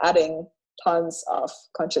adjustments and adding tons of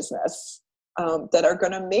consciousness that are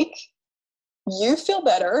going to make you feel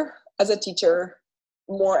better as a teacher,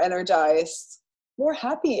 more energized, more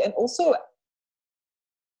happy. And also,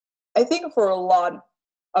 I think for a lot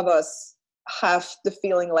of us have the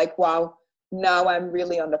feeling like, wow, now I'm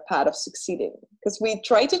really on the path of succeeding. Because we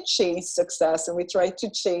try to chase success and we try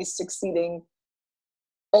to chase succeeding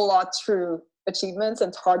a lot through achievements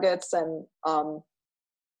and targets. And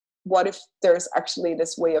what if there's actually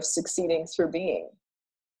this way of succeeding through being?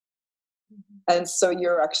 And so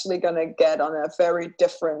you're actually going to get on a very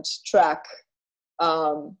different track,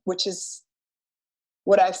 which is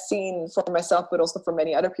what I've seen for myself, but also for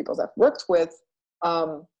many other people I've worked with,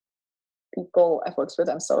 of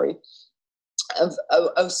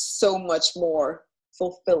so much more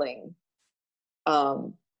fulfilling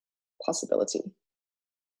possibility.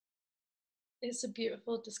 It's a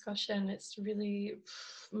beautiful discussion. It's really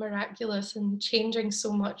miraculous and changing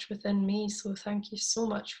so much within me. So thank you so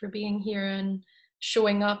much for being here and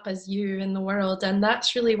showing up as you in the world. And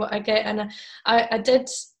that's really what I get. And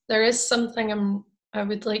there is something I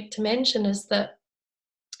would like to mention, is that,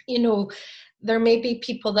 you know, there may be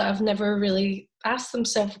people that have never really asked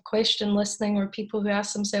themselves a question listening, or people who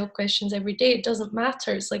ask themselves questions every day. It doesn't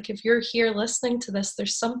matter. It's like, if you're here listening to this,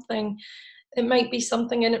 there's something. It might be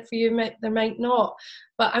something in it for you, there might not.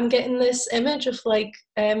 But I'm getting this image of like,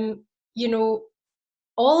 you know,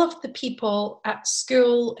 all of the people at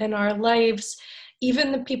school, in our lives,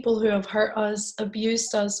 even the people who have hurt us,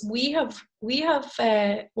 abused us, we have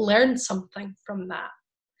learned something from that.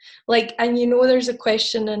 Like, and you know, there's a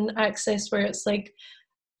question in Access where it's like,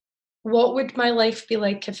 what would my life be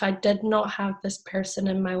like if I did not have this person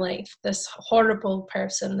in my life, this horrible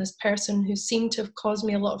person, this person who seemed to have caused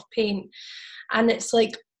me a lot of pain? And it's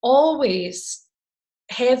like always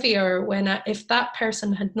heavier if that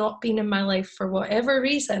person had not been in my life for whatever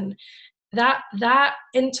reason, that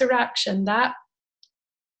interaction, that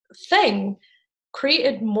thing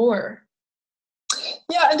created more.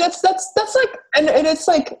 Yeah, and that's like, and it's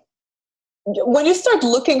like, when you start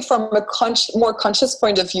looking from a more conscious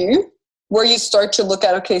point of view, where you start to look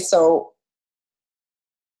at, okay, so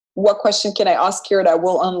what question can I ask here that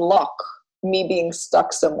will unlock me being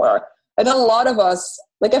stuck somewhere? And a lot of us,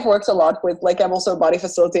 like, I've worked a lot with, like, I'm also a body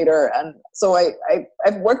facilitator, and so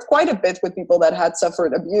I've worked quite a bit with people that had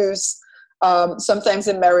suffered abuse, sometimes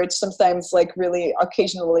in marriage, sometimes like really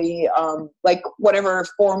occasionally, like whatever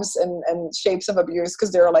forms and shapes of abuse,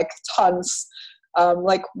 because there are like tons.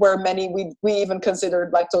 Like where many we even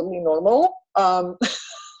considered like totally normal.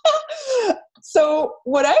 So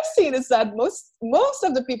what I've seen is that most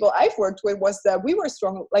of the people I've worked with was that we were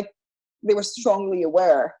strong, like they were strongly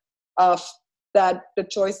aware of that the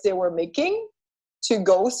choice they were making to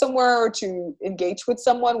go somewhere or to engage with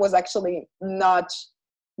someone was actually not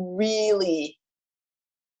really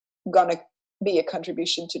gonna be a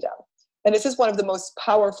contribution to them. And this is one of the most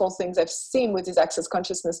powerful things I've seen with these Access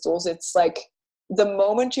consciousness tools. It's like, the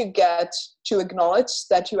moment you get to acknowledge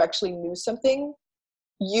that you actually knew something,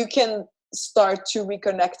 you can start to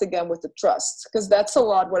reconnect again with the trust. Because that's a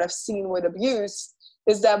lot what I've seen with abuse,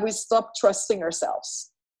 is that we stop trusting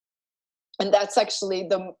ourselves. And that's actually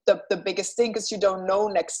the biggest thing, because you don't know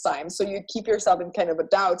next time. So you keep yourself in kind of a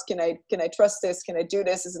doubt. Can I trust this? Can I do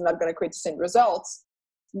this? Is it not going to create the same results?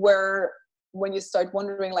 Where when you start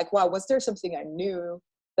wondering like, wow, was there something I knew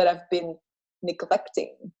that I've been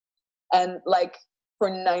neglecting? And like for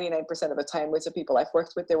 99% of the time with the people I've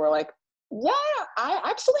worked with, they were like, yeah, I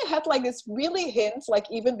actually had like this really hint, like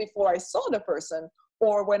even before I saw the person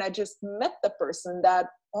or when I just met the person that,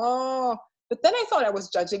 oh, but then I thought I was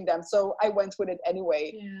judging them. So I went with it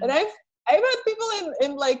anyway. Yeah. And I've had people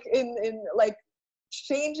in like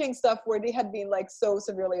changing stuff where they had been like so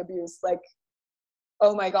severely abused, like,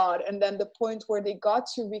 oh my God. And then the point where they got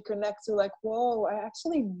to reconnect to like, whoa, I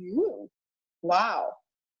actually knew. Wow.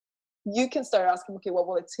 You can start asking, okay, what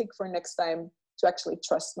will it take for next time to actually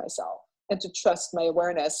trust myself and to trust my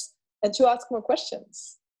awareness and to ask more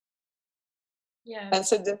questions? Yeah. And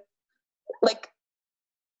so like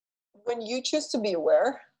when you choose to be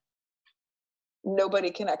aware, nobody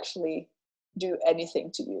can actually do anything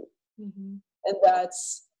to you. Mm-hmm. And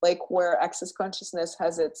that's like where Access Consciousness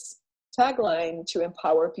has its tagline, to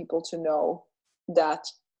empower people to know that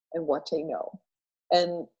and what they know.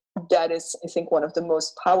 And that is, I think, one of the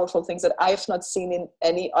most powerful things that I've not seen in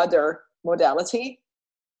any other modality,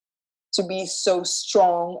 to be so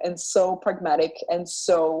strong and so pragmatic and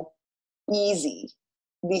so easy.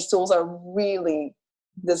 These tools are really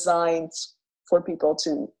designed for people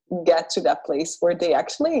to get to that place where they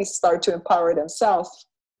actually start to empower themselves,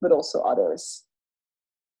 but also others.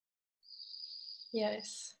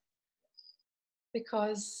 Yes.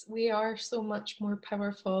 Because we are so much more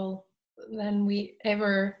powerful than we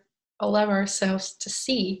ever allow ourselves to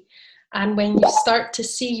see. And when you start to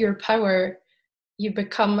see your power, you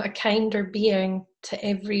become a kinder being to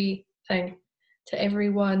everything, to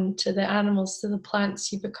everyone, to the animals, to the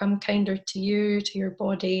plants. You become kinder to you, to your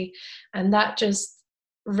body, and that just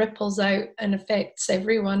ripples out and affects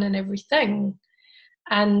everyone and everything.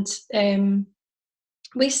 And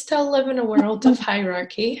we still live in a world of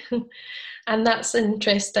hierarchy. And that's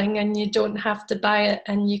interesting, and you don't have to buy it,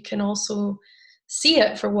 and you can also see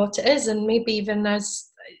it for what it is, and maybe even, as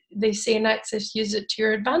they say in Access, use it to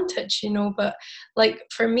your advantage, you know. But like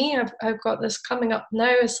for me, I've got this coming up now.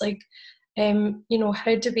 It's like, you know,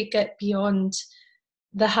 how do we get beyond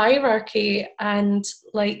the hierarchy and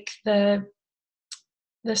like the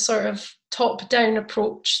sort of top-down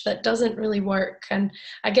approach that doesn't really work? And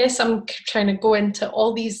I guess I'm trying to go into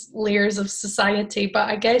all these layers of society, but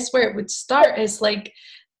I guess where it would start is like,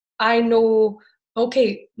 I know,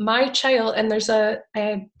 okay, my child, and there's a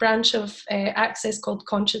branch of Access called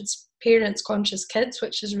Conscious Parents, Conscious Kids,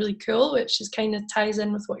 which is really cool, which is kind of ties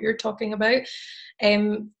in with what you're talking about.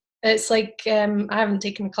 It's like, I haven't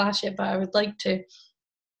taken a class yet, but I would like to.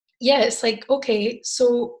 Yeah, it's like, okay,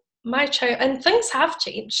 so my child, and things have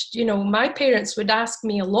changed, you know. My parents would ask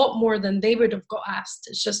me a lot more than they would have got asked.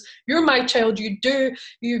 It's just, you're my child, you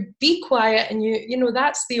be quiet, and you know,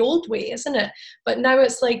 that's the old way, isn't it? But now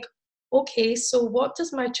it's like, okay, so what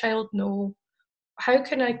does my child know? How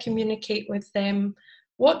can I communicate with them?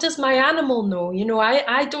 What does my animal know? You know,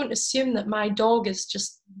 I don't assume that my dog is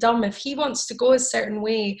just dumb. If he wants to go a certain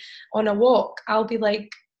way on a walk, I'll be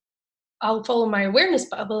like, I'll follow my awareness,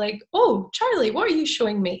 but I'll be like, oh, Charlie, what are you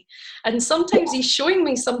showing me? And sometimes he's showing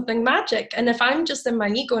me something magic. And if I'm just in my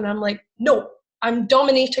ego and I'm like, no, I'm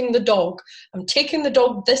dominating the dog, I'm taking the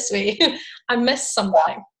dog this way, I miss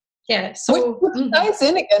something. Yeah. So which ties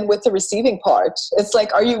in again with the receiving part. It's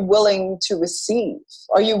like, are you willing to receive?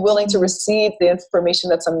 Are you willing to receive the information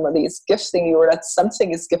that somebody is gifting you, or that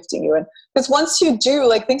something is gifting you? And because once you do,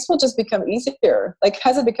 like, things will just become easier. Like,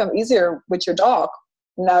 has it become easier with your dog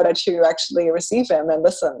now that you actually receive him and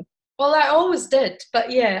listen? Well, I always did, but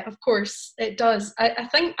yeah, of course it does. I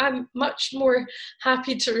think I'm much more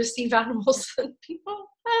happy to receive animals than people.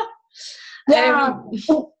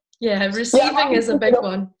 Yeah, receiving is a big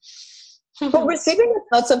one. But receiving is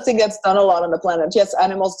not something that's done a lot on the planet. Yes,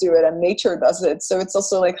 animals do it and nature does it. So it's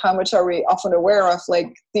also like, how much are we often aware of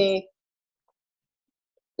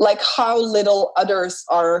how little others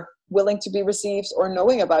are willing to be received or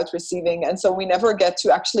knowing about receiving. And so we never get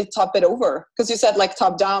to actually top it over. Because you said like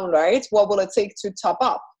top down, right? What will it take to top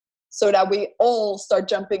up? So that we all start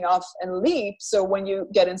jumping off and leap. So when you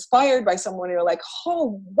get inspired by someone, you're like,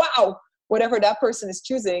 oh, wow, whatever that person is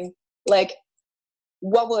choosing, like,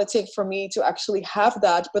 what will it take for me to actually have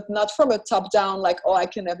that? But not from a top down, like, oh, I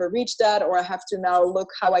can never reach that, or I have to now look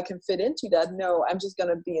how I can fit into that. No, I'm just going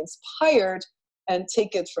to be inspired and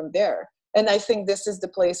take it from there. And I think this is the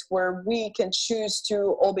place where we can choose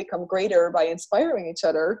to all become greater by inspiring each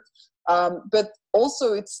other. But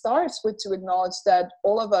also it starts with to acknowledge that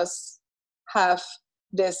all of us have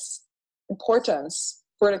this importance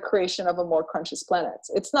for the creation of a more conscious planet.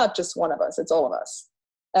 It's not just one of us, it's all of us.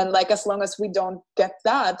 And like, as long as we don't get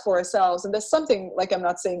that for ourselves, and there's something, like, I'm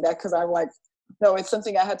not saying that because I'm like, no, it's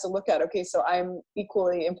something I had to look at. Okay, so I'm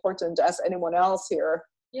equally important as anyone else here.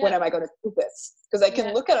 Yeah. When am I going to do this? Because I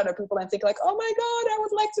can look at other people and think like, oh my God, I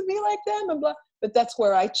would like to be like them, and blah. But that's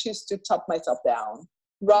where I choose to top myself down,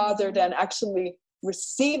 rather than actually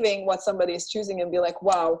receiving what somebody is choosing and be like,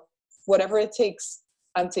 wow, whatever it takes,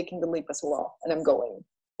 I'm taking the leap as well, and I'm going.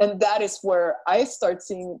 And that is where I start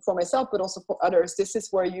seeing for myself, but also for others, this is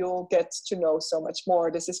where you'll get to know so much more.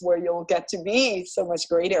 This is where you'll get to be so much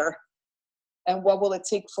greater. And what will it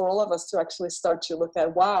take for all of us to actually start to look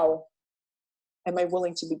at, wow, am I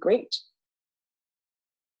willing to be great?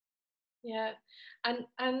 Yeah.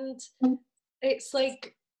 And it's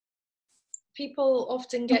like people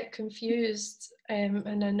often get confused,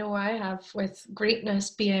 and I know I have, with greatness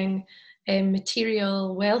being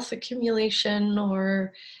material wealth accumulation,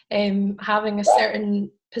 or having a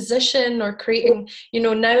certain position, or creating,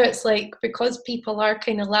 now it's like, because people are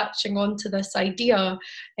kind of latching onto this idea,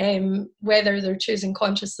 whether they're choosing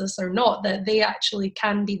consciousness or not, that they actually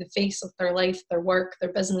can be the face of their life, their work,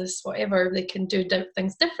 their business, whatever. They can do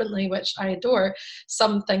things differently, which I adore.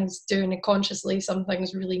 Some things doing it consciously, some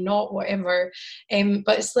things really not, whatever.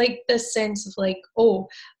 But it's like this sense of like, oh,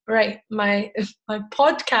 right, my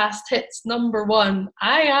podcast hits #1.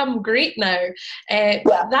 I am great now.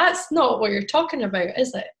 That's not what you're talking about,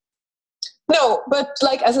 is it? No, but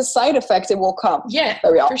like, as a side effect, it will come. Yeah,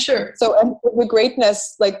 very often. For sure. So, and the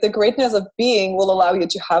greatness of being will allow you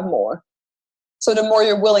to have more. So the more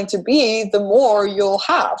you're willing to be, the more you'll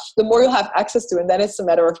have access to. And then it's a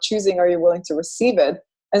matter of choosing, are you willing to receive it?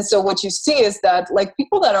 And so what you see is that, like,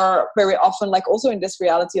 people that are very often, like, also in this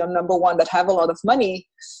reality on #1, that have a lot of money,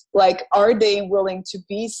 like, are they willing to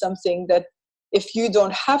be something that, if you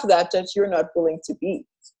don't have that you're not willing to be?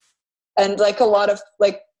 And like, a lot of,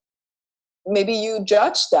 like, maybe you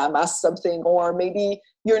judge them as something, or maybe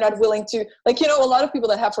you're not willing to, like, a lot of people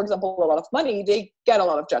that have, for example, a lot of money, they get a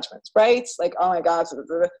lot of judgments, right? Like, oh my God,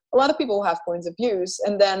 a lot of people have points of views.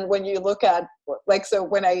 And then when you look at, like, so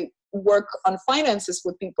when I work on finances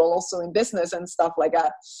with people, also in business and stuff like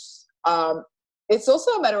that, it's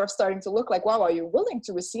also a matter of starting to look like, wow, are you willing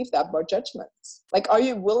to receive that more judgment? Like, are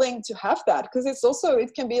you willing to have that? Because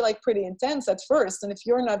it can be like pretty intense at first. And if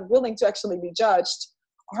you're not willing to actually be judged,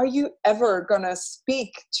 are you ever gonna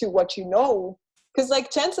speak to what you know? Because, like,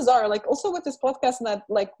 chances are, like, also with this podcast, and that,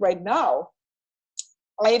 like, right now,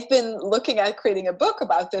 I've been looking at creating a book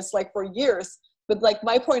about this, like, for years. But, like,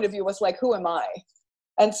 my point of view was like, who am I?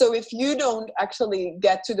 And so if you don't actually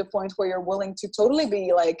get to the point where you're willing to totally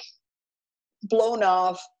be, like, blown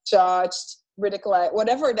off, judged, ridiculed,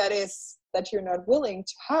 whatever that is that you're not willing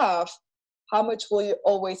to have, how much will you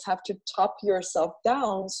always have to top yourself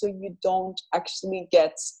down so you don't actually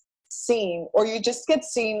get seen, or you just get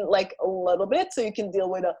seen like a little bit, so you can deal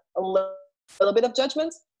with a little bit of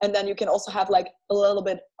judgment, and then you can also have like a little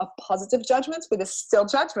bit of positive judgments, but it's still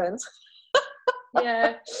judgment.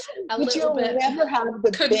 Yeah, but you'll never have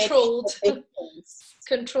the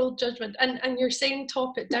controlled judgment. And you're saying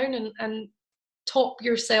top it down, and top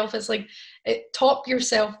yourself is like, top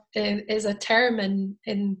yourself is a term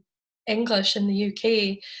in English in the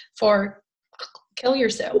UK for kill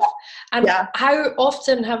yourself. And how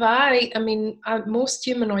often have I mean, most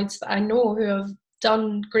humanoids that I know who have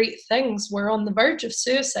done great things were on the verge of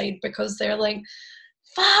suicide, because they're like,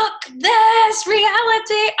 fuck this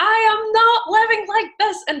reality, I am not living like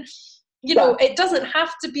this. And it doesn't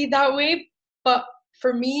have to be that way, but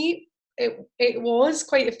for me it was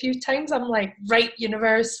quite a few times. I'm like, right,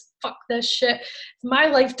 universe, fuck this shit, my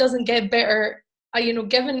life doesn't get better. And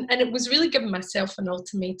it was really giving myself an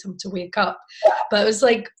ultimatum to wake up. But it was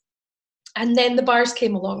like, and then the bars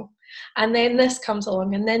came along, and then this comes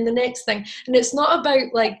along, and then the next thing. And it's not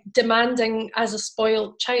about like demanding as a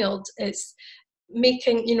spoiled child. It's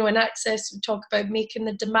making, in Access, we talk about making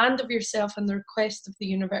the demand of yourself and the request of the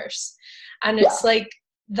universe. And it's like,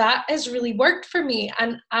 that has really worked for me.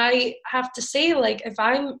 And I have to say, like, if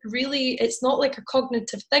I'm really, it's not like a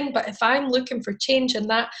cognitive thing, but if I'm looking for change, and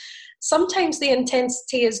that sometimes the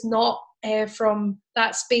intensity is not from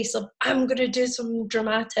that space of, I'm going to do something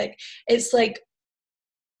dramatic. It's like,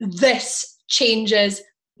 this changes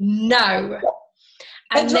now.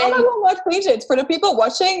 And drama will not change it. For the people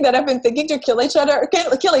watching that have been thinking to kill each other,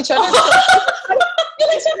 kill each other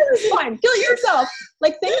is fine. Kill yourself.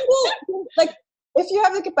 Like, things will, like, if you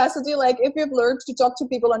have the capacity, like, if you've learned to talk to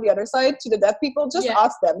people on the other side, to the deaf people, just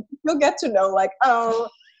ask them. You'll get to know, like, oh,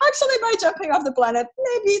 actually by jumping off the planet,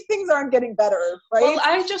 maybe things aren't getting better, right? Well,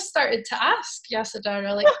 I just started to ask,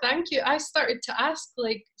 Yasodhara, like, thank you. I started to ask,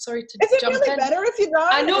 like, sorry to Is it jump really in. better if you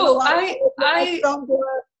die? I know, I don't do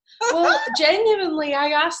it. well, genuinely, I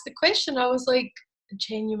asked the question. I was like,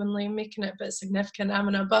 genuinely making it a bit significant,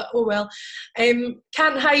 Amina, but oh well.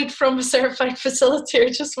 Can't hide from a certified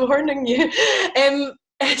facilitator, just warning you.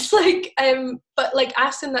 It's like, but like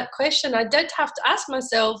asking that question, I did have to ask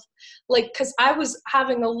myself, like, because I was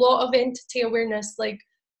having a lot of entity awareness, like,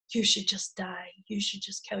 you should just die, you should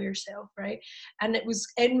just kill yourself, right? And it was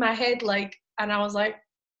in my head, like, and I was like,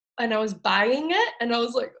 and I was buying it, and I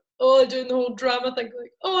was like, oh, doing the whole drama thing,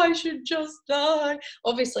 like, oh, I should just die.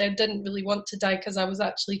 Obviously, I didn't really want to die because I was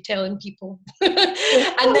actually telling people.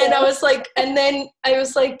 And then I was like,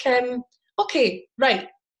 okay, right.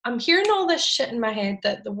 I'm hearing all this shit in my head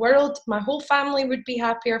that the world, my whole family would be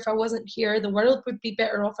happier if I wasn't here. The world would be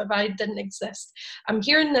better off if I didn't exist. I'm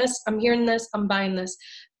hearing this, I'm buying this.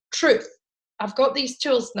 Truth. I've got these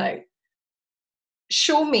tools now.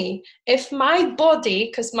 Show me if my body,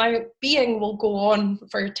 because my being will go on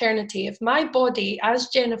for eternity, if my body as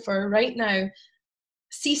Jennifer right now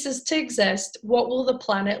ceases to exist, what will the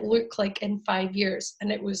planet look like in 5 years?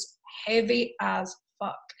 And it was heavy as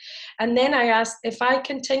fuck. And then I asked, if I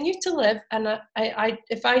continue to live, and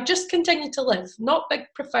if I just continue to live, not big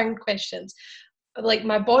profound questions, like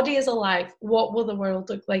my body is alive, what will the world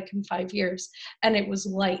look like in 5 years? And it was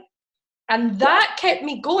light. And that kept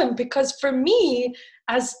me going, because for me,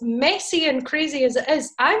 as messy and crazy as it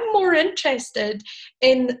is, I'm more interested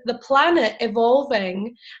in the planet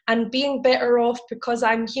evolving and being better off because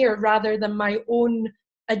I'm here rather than my own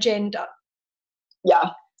agenda.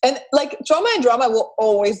 Yeah. And like trauma and drama will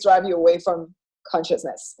always drive you away from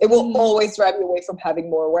consciousness. It will always drive you away from having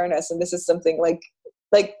more awareness. And this is something like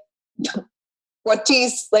what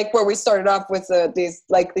these, like where we started off with these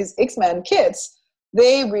X-Men kids,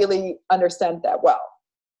 they really understand that well.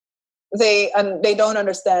 They don't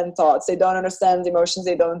understand thoughts. They don't understand emotions.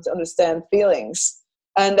 They don't understand feelings.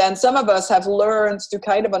 And then some of us have learned to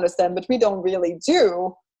kind of understand, but we don't really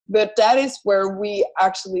do. But that is where we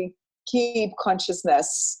actually keep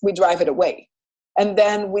consciousness. We drive it away. And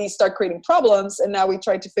then we start creating problems. And now we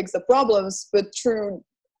try to fix the problems. But through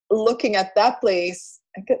looking at that place,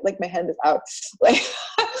 I get like my hand is out. Like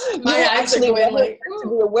my eyes are going like to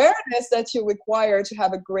the awareness that you require to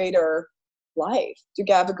have a greater life, to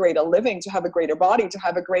have a greater living, to have a greater body, to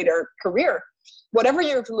have a greater career. Whatever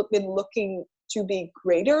you've been looking to be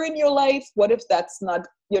greater in your life, what if that's not,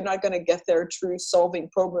 you're not going to get there through solving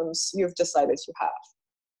problems you've decided you have?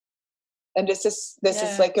 And this is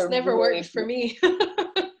like it's never worked for me.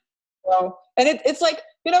 Well, and it's like,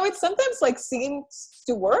 you know, it sometimes like seems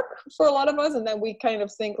to work for a lot of us, and then we kind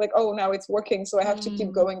of think like, oh, now it's working, so I have to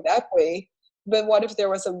keep going that way. But what if there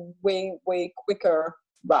was a way quicker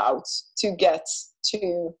route to get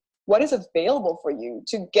to what is available for you,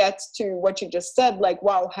 to get to what you just said, like,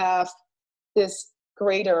 wow, have this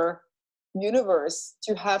greater universe,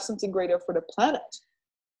 to have something greater for the planet.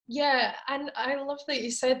 Yeah, and I love that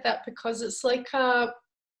you said that, because it's like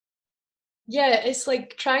it's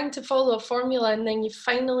like trying to follow a formula, and then you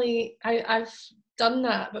finally, I've done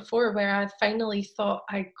that before, where I finally thought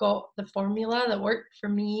I got the formula that worked for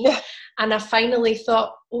me. Yeah. And I finally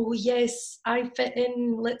thought, oh yes, I fit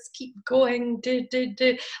in, let's keep going, do.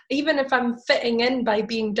 Even if I'm fitting in by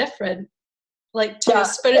being different, like to a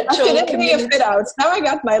spiritual community. Fit out. Now I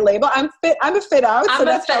got my label. I'm a fit out. I'm so a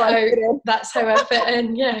that's fit how out. I fit in. That's how I fit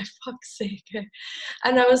in. Yeah, fuck's sake.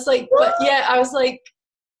 And I was like, but yeah, I was like,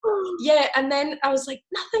 yeah, and then I was like,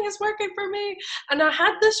 nothing is working for me. And I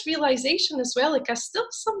had this realization as well, like I still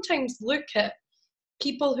sometimes look at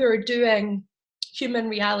people who are doing human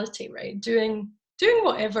reality, right? Doing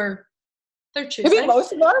whatever they're choosing. Maybe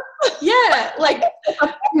most of us. Yeah, like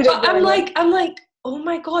I'm like, oh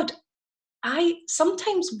my God, I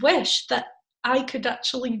sometimes wish that I could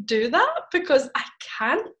actually do that, because I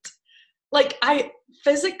can't. Like I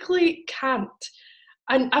physically can't.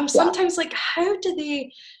 And I'm sometimes like, how do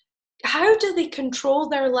they control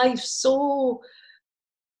their life so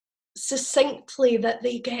succinctly that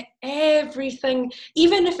they get everything,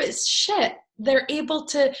 even if it's shit, they're able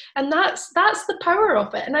to, and that's the power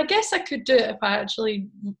of it. And I guess I could do it if I actually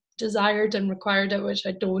desired and required it, which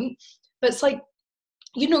I don't. But it's like,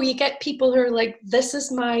 you know, you get people who are like, this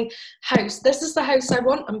is my house, this is the house I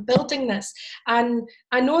want, I'm building this. And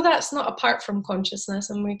I know that's not apart from consciousness,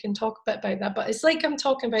 and we can talk a bit about that, but it's like I'm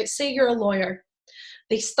talking about, say you're a lawyer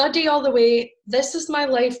They study all the way. This is my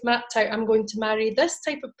life mapped out. I'm going to marry this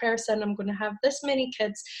type of person. I'm going to have this many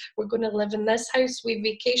kids. We're going to live in this house. We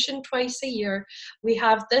vacation twice a year. We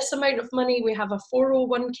have this amount of money. We have a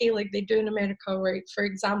 401k like they do in America, right? For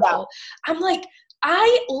example. I'm like,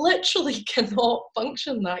 I literally cannot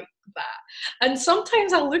function like that. And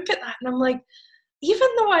sometimes I look at that and I'm like, even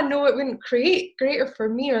though I know it wouldn't create greater for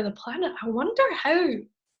me or the planet, I wonder how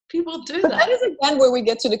people do but that. that is again where we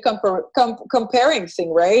get to the comparing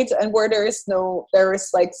thing, right? And where there is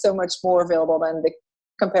like so much more available than the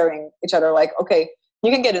comparing each other. Like, okay,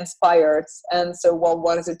 you can get inspired, and so, well,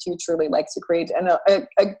 what is it you truly like to create? And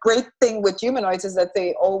a great thing with humanoids is that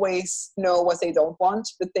they always know what they don't want,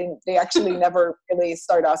 but they actually never really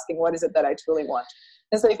start asking, what is it that I truly want?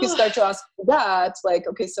 And so if you start to ask that, like,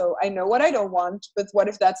 okay, so I know what I don't want, but what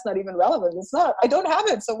if that's not even relevant? It's not. I don't have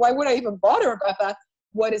it, so why would I even bother about that?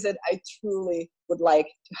 What is it I truly would like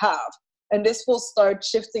to have? And this will start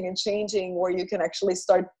shifting and changing, where you can actually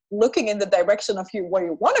start looking in the direction of where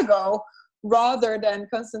you want to go, rather than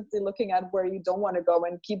constantly looking at where you don't want to go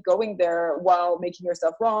and keep going there while making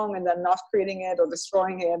yourself wrong and then not creating it or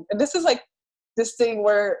destroying it. And this is like this thing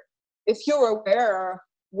where if you're aware,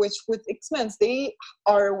 which with X-Men, they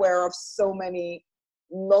are aware of so many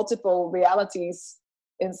multiple realities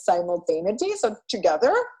in simultaneity, so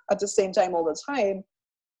together at the same time all the time.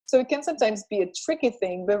 So it can sometimes be a tricky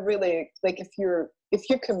thing, but really, like, if you're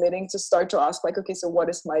committing to start to ask, like, okay, so what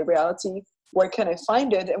is my reality? Where can I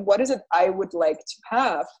find it? And what is it I would like to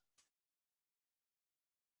have?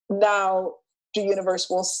 Now the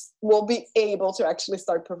universe will be able to actually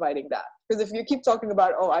start providing that. Because if you keep talking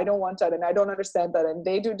about, oh, I don't want that, and I don't understand that, and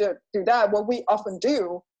they do that, what we often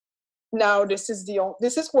do, now this is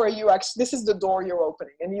where this is the door you're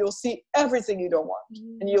opening, and you'll see everything you don't want.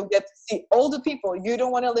 And you'll get to see all the people you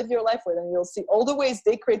don't want to live your life with, and you'll see all the ways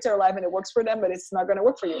they create their life and it works for them, but it's not going to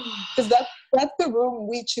work for you. Because that's the room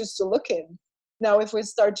we choose to look in. Now, if we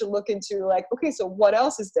start to look into, like, okay, so what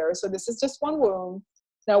else is there? So this is just one room.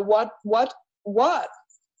 Now, what do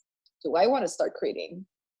I want to start creating?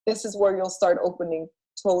 This is where you'll start opening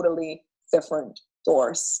totally different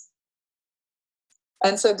doors.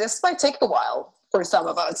 And so this might take a while for some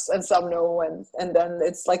of us, and some know, and then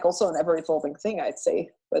it's like also an ever evolving thing, I'd say.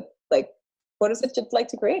 But like, what is it you'd like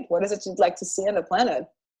to create? What is it you'd like to see on the planet?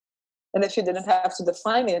 And if you didn't have to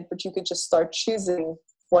define it, but you could just start choosing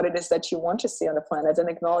what it is that you want to see on the planet, and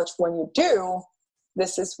acknowledge when you do,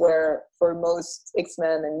 this is where, for most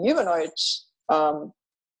X-Men and humanoids,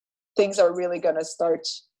 things are really going to start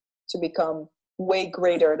to become way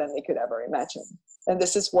greater than they could ever imagine. And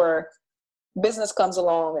this is where business comes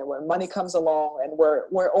along, and where money comes along, and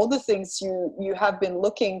where all the things you have been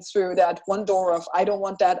looking through that one door of, I don't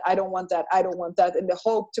want that, I don't want that, I don't want that, in the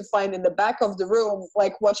hope to find in the back of the room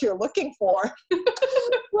like what you're looking for.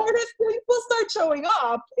 Where does people start showing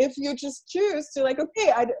up if you just choose to, like,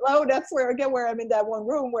 okay, that's where I'm in that one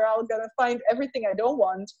room where I'm gonna find everything I don't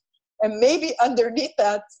want, and maybe underneath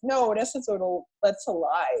that, no, that's a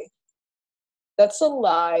lie. That's a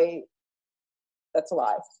lie. That's a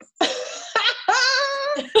lie.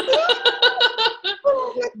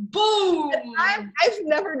 Boom! I've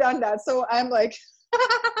never done that, so I'm like,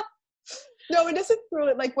 no, it doesn't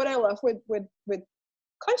really, like, what I love with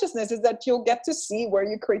consciousness is that you'll get to see where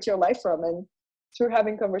you create your life from, and through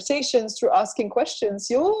having conversations, through asking questions,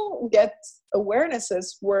 you'll get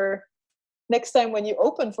awarenesses where next time when you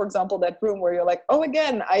open, for example, that room where you're like, oh,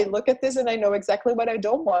 again, I look at this and I know exactly what I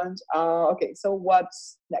don't want. Okay, so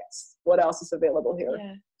what's next? What else is available here?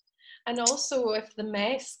 Yeah. And also, if the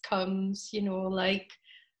mess comes, like,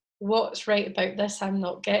 what's right about this I'm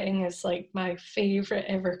not getting is like my favorite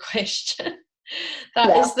ever question.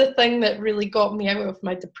 That is the thing that really got me out of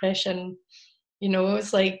my depression.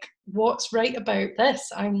 It's like, what's right about this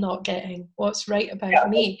I'm not getting? What's right about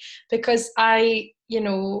me? Because I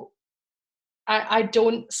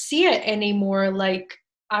don't see it anymore. Like,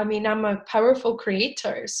 I mean, I'm a powerful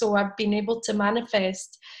creator, so I've been able to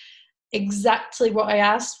manifest exactly what I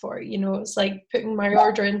asked for. It's like putting my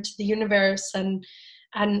order into the universe, and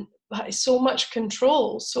so much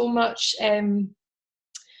control, so much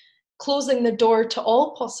closing the door to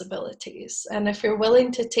all possibilities. And if you're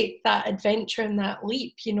willing to take that adventure and that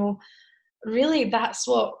leap, really that's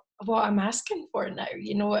what I'm asking for now.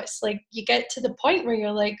 It's like you get to the point where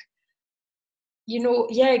you're like,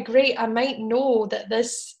 yeah, great, I might know that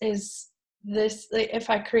this is this, like, if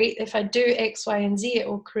I do X, Y, and Z, it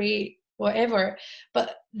will create whatever.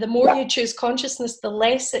 But the more you choose consciousness, the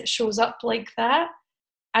less it shows up like that,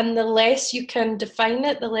 and the less you can define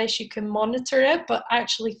it, the less you can monitor it, but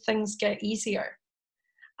actually things get easier.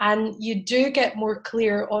 and you do get more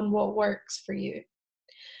clear on what works for you.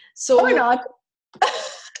 So, or not.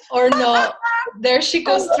 Or not. There she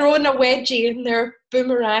goes, throwing a wedgie in their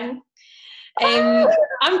boomerang.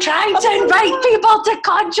 I'm trying to invite people to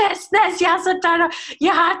consciousness, Yasodhara.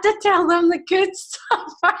 You had to tell them the good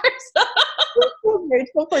stuff first. I'm so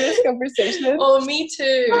grateful for this conversation. Oh, me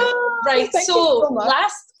too. Right, Thank you so so much.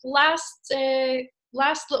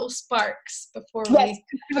 last little sparks before Yes,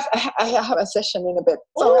 we... I have a session in a bit.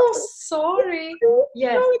 Oh, sorry.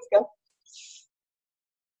 Yeah. No, it's good.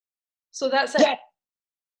 So that's it. Yeah.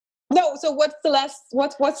 No, so what's the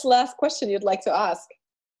last question you'd like to ask?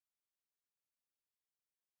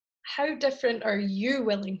 How different are you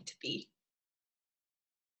willing to be?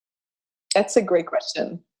 That's a great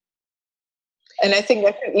question. And I think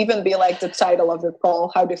that could even be like the title of the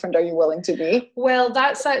call, How Different Are You Willing to Be? Well,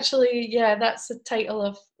 that's actually, that's the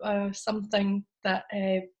title of something that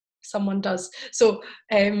someone does. So,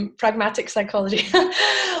 pragmatic psychology.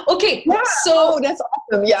 Okay, yeah. so that's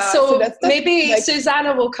awesome. Yeah. So, that's maybe like,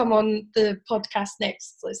 Susanna will come on the podcast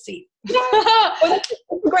next. Let's see. Yeah. Well, that's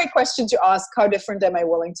a great question to ask. How different am I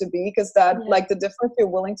willing to be? Because that, like, the difference you're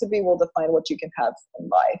willing to be will define what you can have in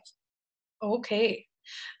life. Okay.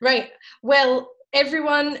 Right. Well,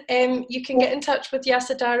 everyone, you can get in touch with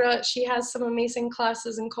Yasodhara. She has some amazing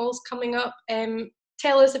classes and calls coming up.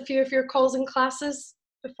 Tell us a few of your calls and classes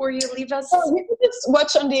before you leave us. You can just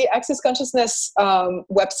watch on the Access Consciousness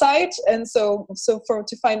website. And so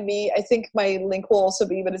to find me, I think my link will also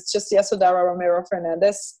be, but it's just Yasodhara Romero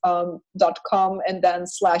Ferndandes .com and then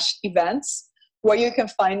 /events, where you can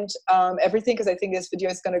find everything, because I think this video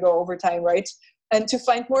is going to go over time, right? And to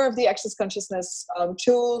find more of the Access Consciousness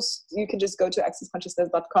tools, you can just go to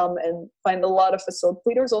accessconsciousness.com and find a lot of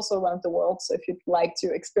facilitators also around the world. So if you'd like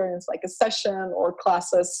to experience like a session or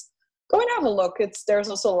classes, go and have a look. There's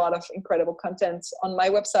also a lot of incredible content on my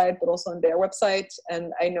website, but also on their website.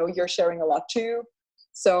 And I know you're sharing a lot too.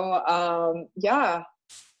 So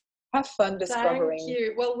have fun discovering. Thank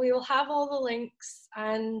you. Well, we'll have all the links,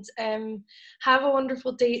 and have a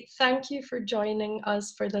wonderful day. Thank you for joining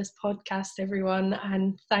us for this podcast, everyone.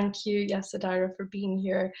 And thank you, Yasodhara, for being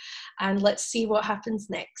here. And let's see what happens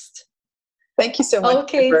next. Thank you so much.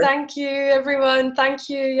 Okay, thank you, everyone. Thank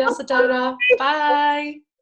you, Yasodhara. Bye.